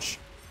 which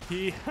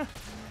he...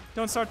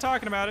 Don't start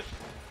talking about it.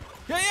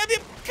 Yeah,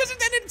 because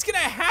then it's going to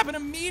happen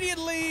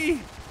immediately.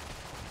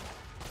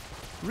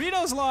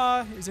 Rito's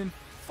Law is in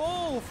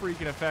full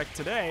freaking effect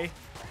today.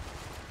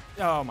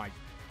 Oh, my...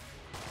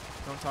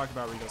 Don't talk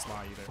about Rito's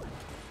Law either.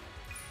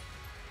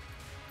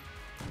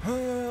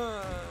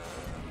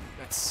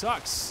 That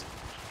sucks.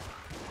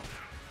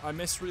 I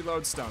missed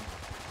reload stone.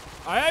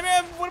 I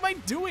mean, what am I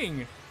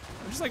doing?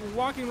 I'm just like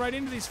walking right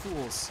into these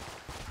fools.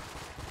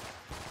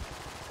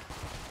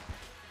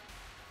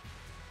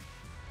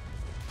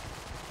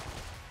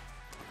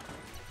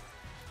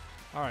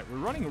 All right, we're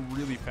running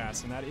really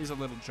fast, and that is a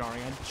little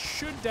jarring. I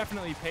should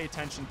definitely pay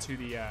attention to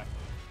the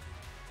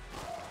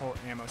whole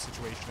ammo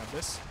situation of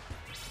this.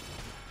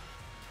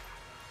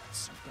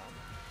 So dumb.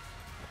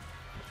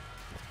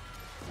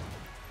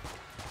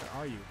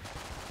 Where are you?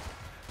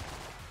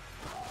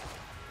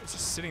 It's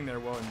just sitting there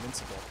well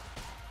invincible.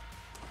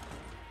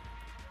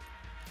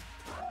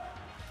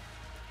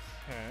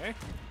 Okay.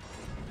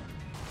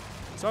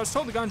 So I was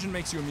told the Gungeon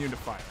makes you immune to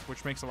fire,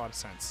 which makes a lot of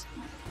sense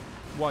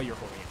while you're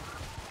holding it.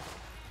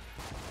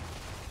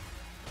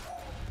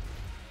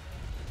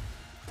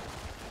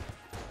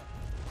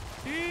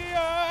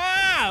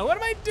 Yeah! What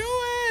am I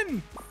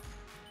doing?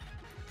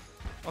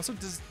 Also,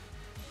 does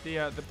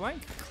the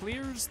blank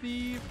clears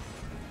the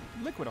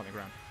liquid on the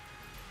ground?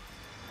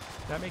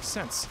 That makes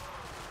sense.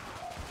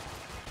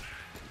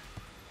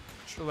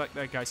 Should let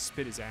that guy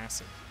spit his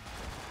acid.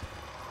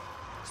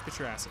 Spit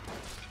your acid.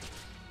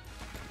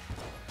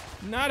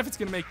 Not if it's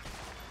gonna make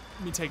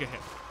me take a hit.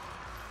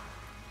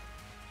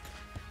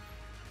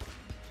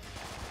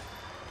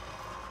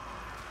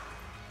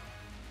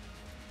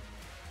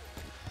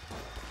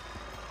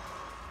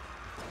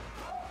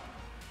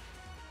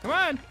 Come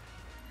on!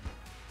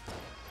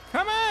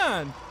 Come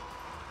on!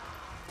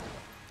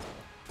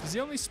 Does he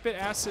only spit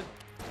acid?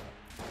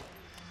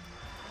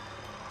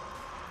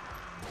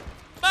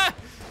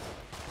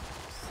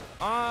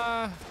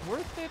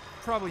 Worth it?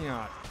 Probably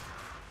not.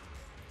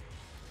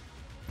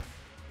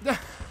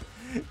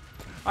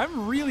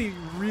 I'm really,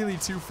 really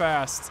too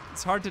fast.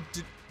 It's hard to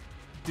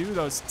do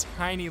those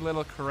tiny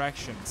little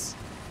corrections.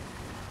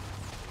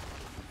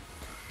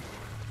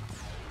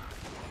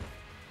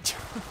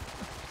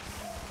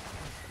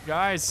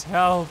 Guys,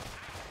 help.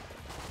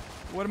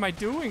 What am I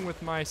doing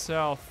with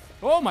myself?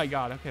 Oh my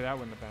god, okay, that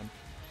wouldn't have been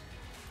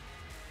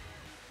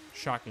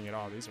shocking at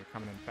all. These are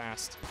coming in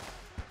fast.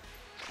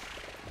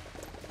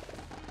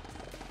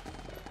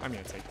 I'm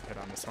gonna take the hit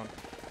on this one.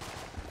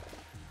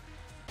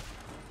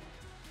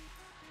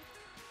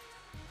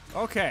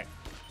 Okay,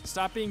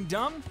 stop being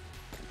dumb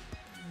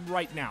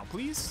right now,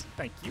 please.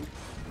 Thank you.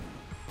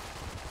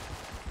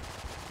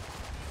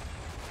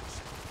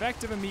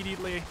 Effective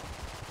immediately.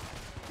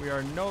 We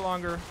are no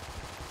longer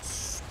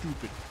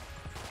stupid.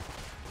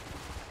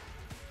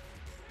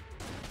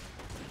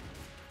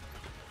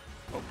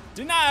 Oh,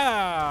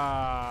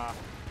 deny!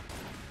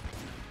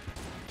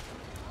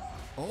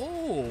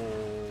 Oh.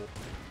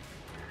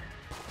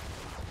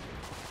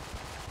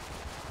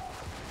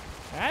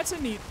 That's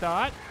a neat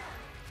thought.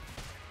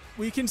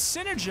 We can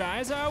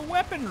synergize our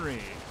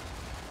weaponry.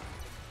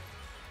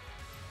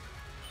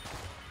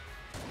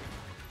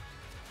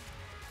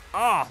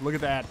 Ah, look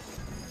at that.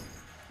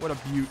 What a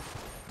beaut.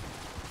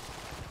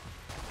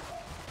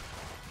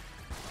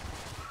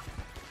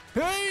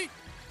 Hey!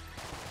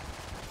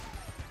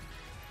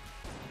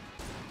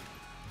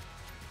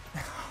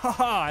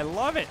 Haha, I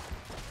love it.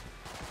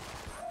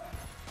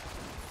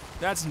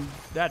 That's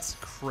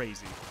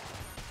crazy.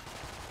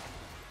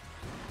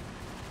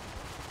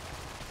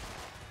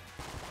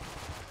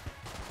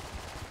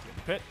 Get in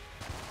the pit.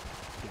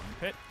 Get in the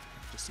pit.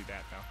 Just see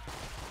that though.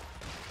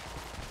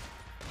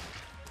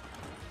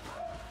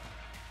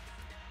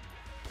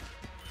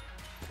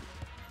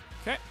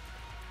 Okay.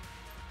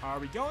 Are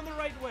we going the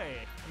right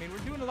way? I mean, we're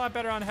doing a lot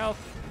better on health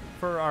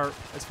for our,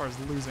 as far as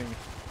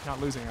not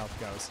losing health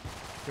goes.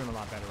 Doing a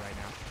lot better right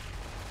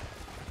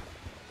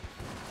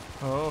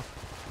now. Oh.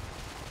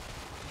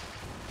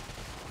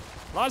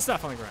 A lot of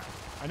stuff on the ground.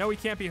 I know we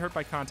can't be hurt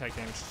by contact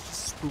damage. It's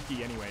just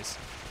spooky anyways.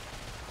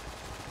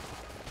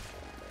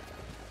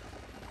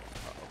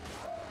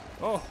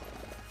 Uh-oh.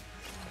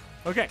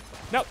 Oh. Okay.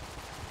 Nope.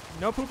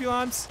 No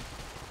poopulons.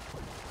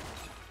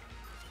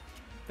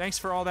 Thanks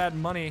for all that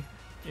money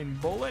in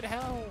bullet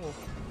hell.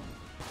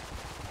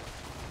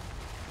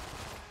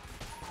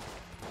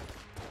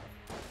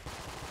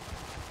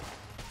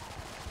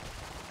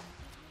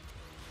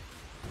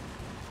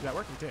 Did that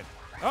work? It did.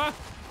 Ah!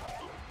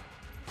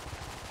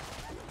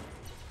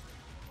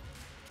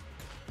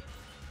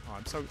 Oh,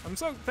 I'm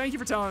so, thank you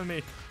for telling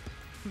me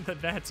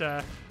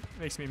that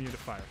makes me immune to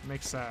fire. It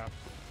makes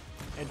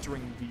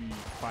entering the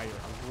fire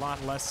a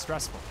lot less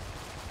stressful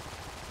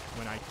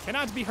when I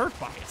cannot be hurt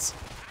by it.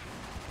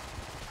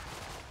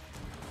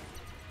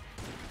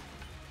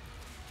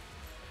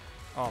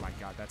 Oh my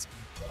god, that's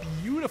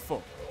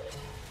beautiful.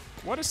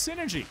 What a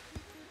synergy.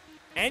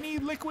 Any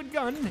liquid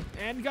gun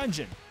and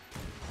Gungeon.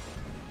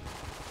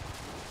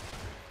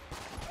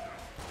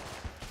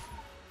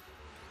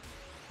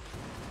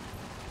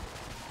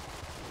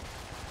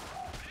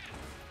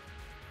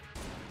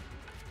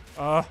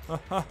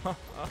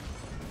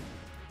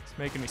 It's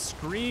making me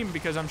scream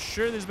because I'm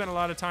sure there's been a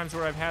lot of times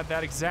where I've had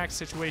that exact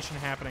situation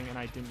happening and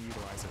I didn't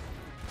utilize it.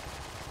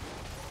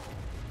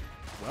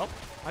 Well,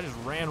 I just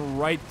ran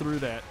right through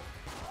that.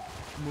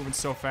 Moving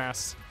so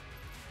fast.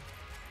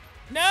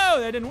 No,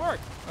 that didn't work.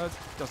 It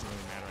doesn't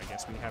really matter, I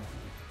guess. We have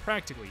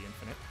practically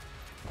infinite.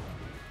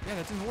 Yeah,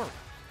 that didn't work.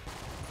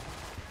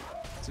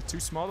 Is it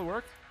too small to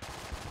work?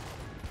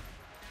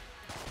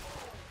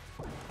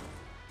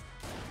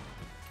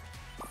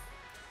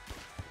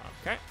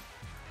 Okay.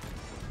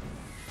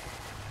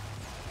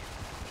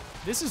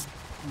 This is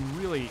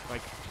really,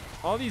 like,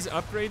 all these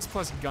upgrades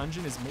plus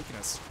Gungeon is making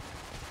us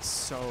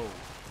so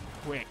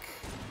quick.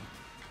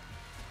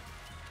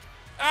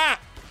 Ah!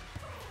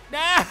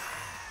 Ah!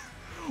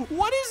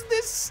 What is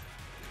this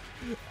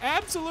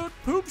absolute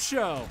poop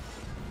show?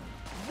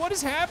 What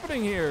is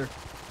happening here?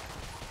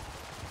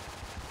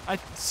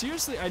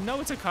 Seriously, I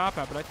know it's a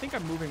cop-out, but I think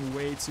I'm moving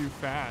way too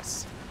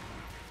fast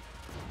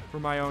for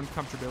my own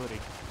comfortability.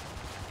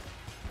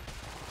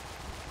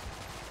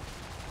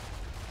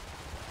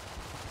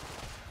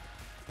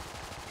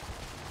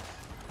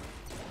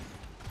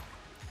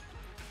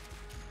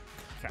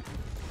 Okay.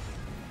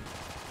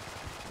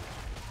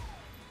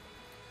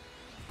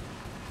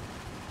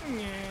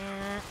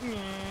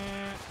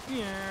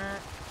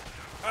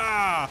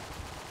 Ah!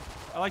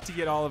 I like to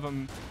get all of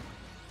them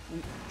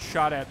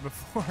shot at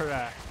before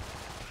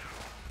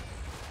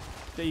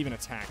they even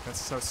attack.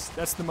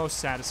 That's the most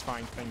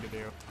satisfying thing to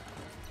do.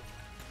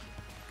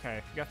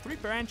 Okay, we got 3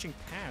 branching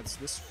paths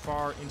this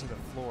far into the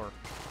floor.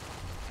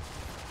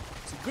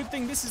 It's a good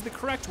thing this is the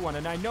correct one,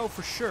 and I know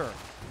for sure.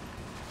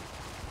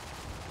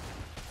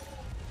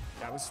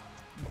 That was...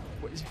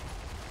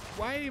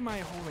 Why am I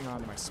holding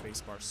on to my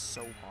spacebar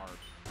so hard?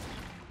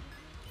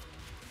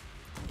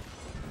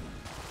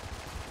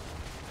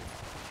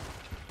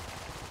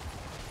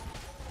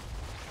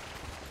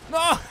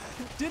 No!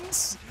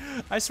 Didn't...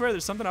 I swear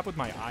there's something up with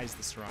my eyes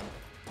this run.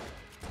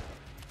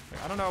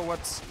 Like, I don't know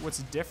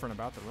what's different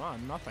about the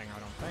run. Nothing, I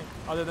don't think.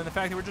 Other than the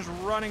fact that we're just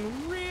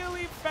running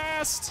really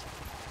fast.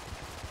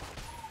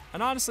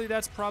 And honestly,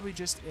 that's probably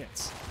just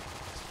it.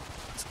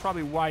 It's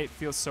probably why it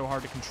feels so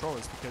hard to control,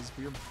 is because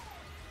we're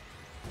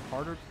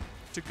harder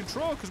to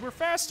control because we're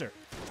faster.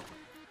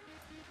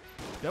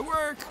 That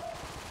work!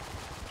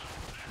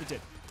 It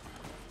did.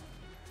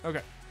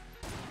 Okay.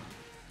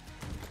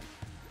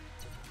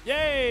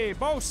 Yay!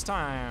 Boss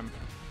time!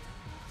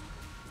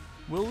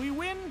 Will we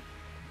win?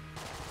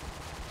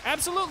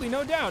 Absolutely,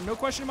 no doubt. No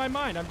question in my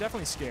mind. I'm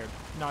definitely scared.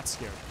 Not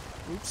scared.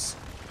 Oops.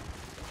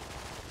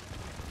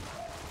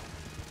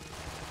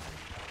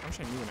 I wish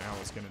I knew an owl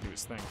was gonna do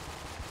his thing.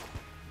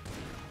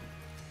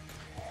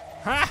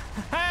 Ha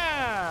ha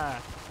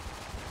ha!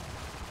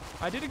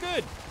 I did it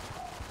good.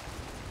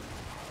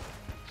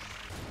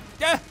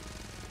 Yeah!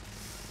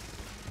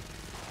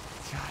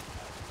 God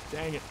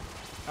dang it.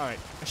 Alright,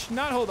 I should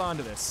not hold on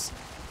to this.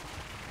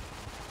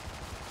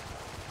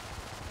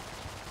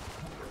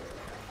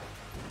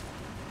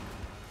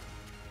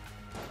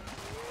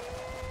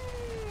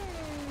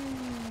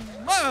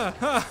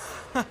 I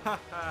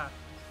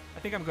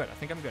think I'm good. I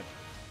think I'm good.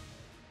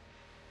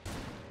 I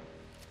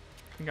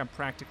think I'm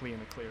practically in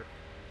the clear.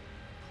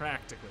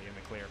 Practically in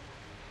the clear.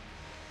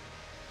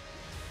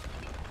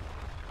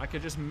 I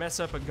could just mess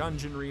up a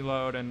Gungeon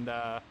reload and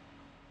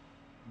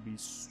be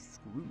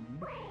screwed,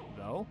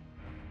 though.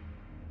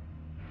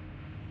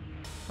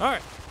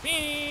 Alright.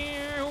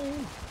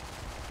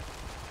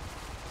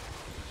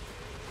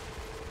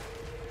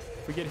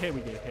 If we get hit,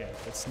 we get hit.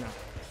 That's not...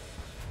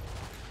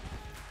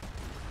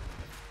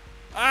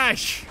 I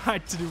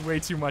tried to do way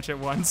too much at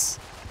once.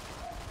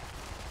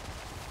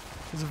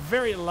 It was a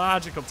very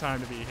logical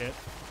time to be hit.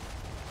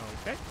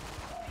 Okay.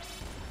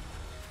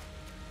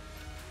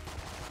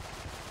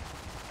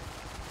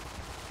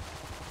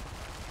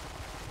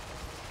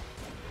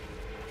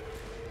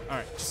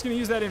 Alright, just gonna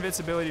use that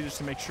invincibility just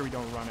to make sure we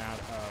don't run out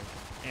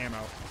of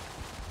ammo.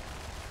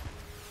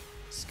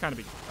 It's kind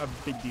of a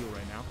big deal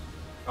right now.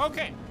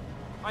 Okay.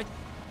 I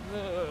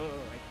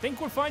think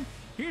we're fine.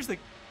 Here's the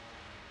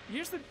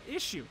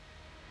issue.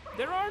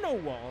 There are no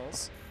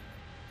walls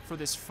for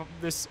this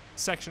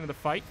section of the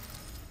fight.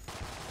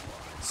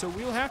 So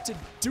we'll have to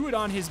do it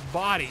on his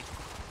body.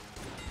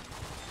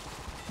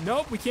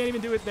 Nope, we can't even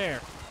do it there.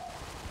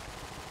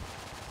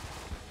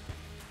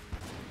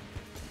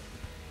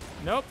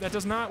 Nope, that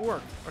does not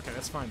work. Okay,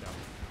 that's fine though.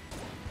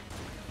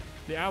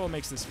 The owl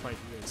makes this fight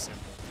really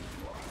simple.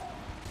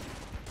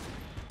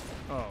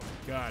 Oh,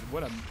 God,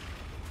 what a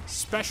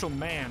special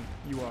man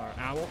you are,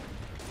 owl.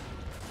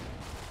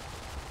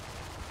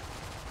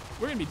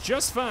 We're gonna be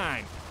just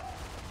fine.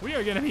 We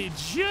are gonna be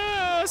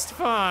just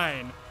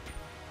fine.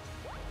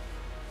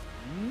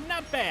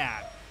 Not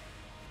bad.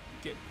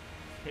 Get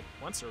hit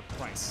once or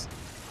twice.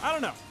 I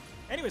don't know.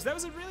 Anyways, that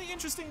was a really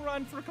interesting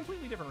run for a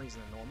completely different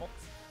reason than normal.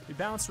 We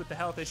bounced with the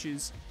health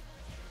issues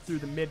through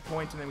the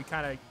midpoint, and then we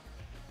kind of...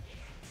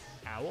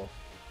 Owl?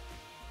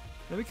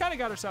 Then we kind of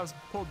got ourselves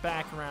pulled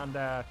back around...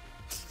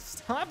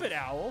 Stop it,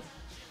 owl!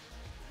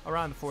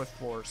 Around the 4th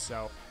floor,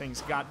 so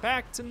things got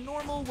back to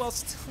normal while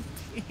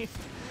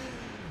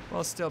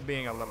still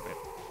being a little bit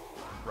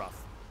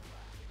rough.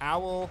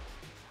 Owl,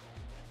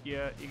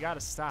 you gotta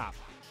stop.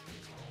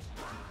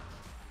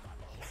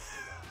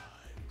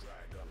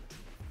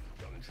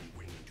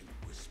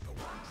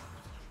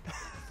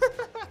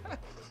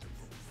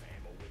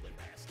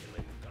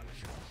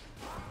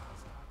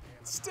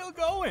 Still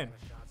going.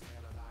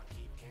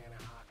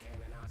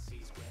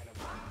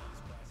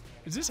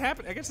 Is this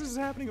happening? I guess this is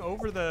happening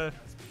over the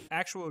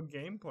actual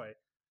gameplay.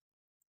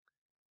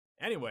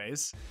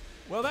 Anyways,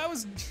 well, that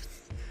was,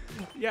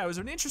 yeah, it was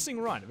an interesting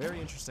run, a very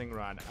interesting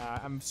run.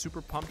 I'm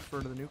super pumped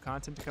for the new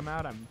content to come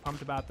out. I'm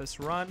pumped about this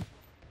run.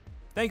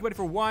 Thank you, everybody,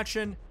 for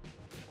watching.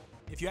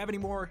 If you have any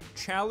more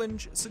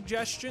challenge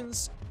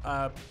suggestions,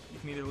 you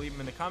can either leave them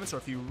in the comments, or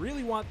if you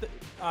really want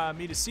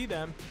me to see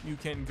them, you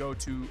can go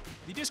to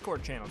the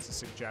Discord channel to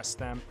suggest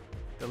them.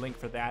 The link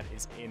for that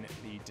is in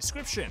the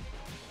description,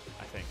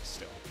 I think,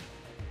 still.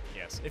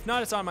 Yes. If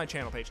not, it's on my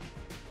channel page.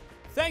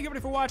 Thank you,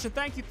 everybody, for watching.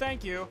 Thank you,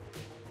 thank you.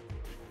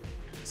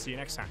 See you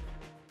next time.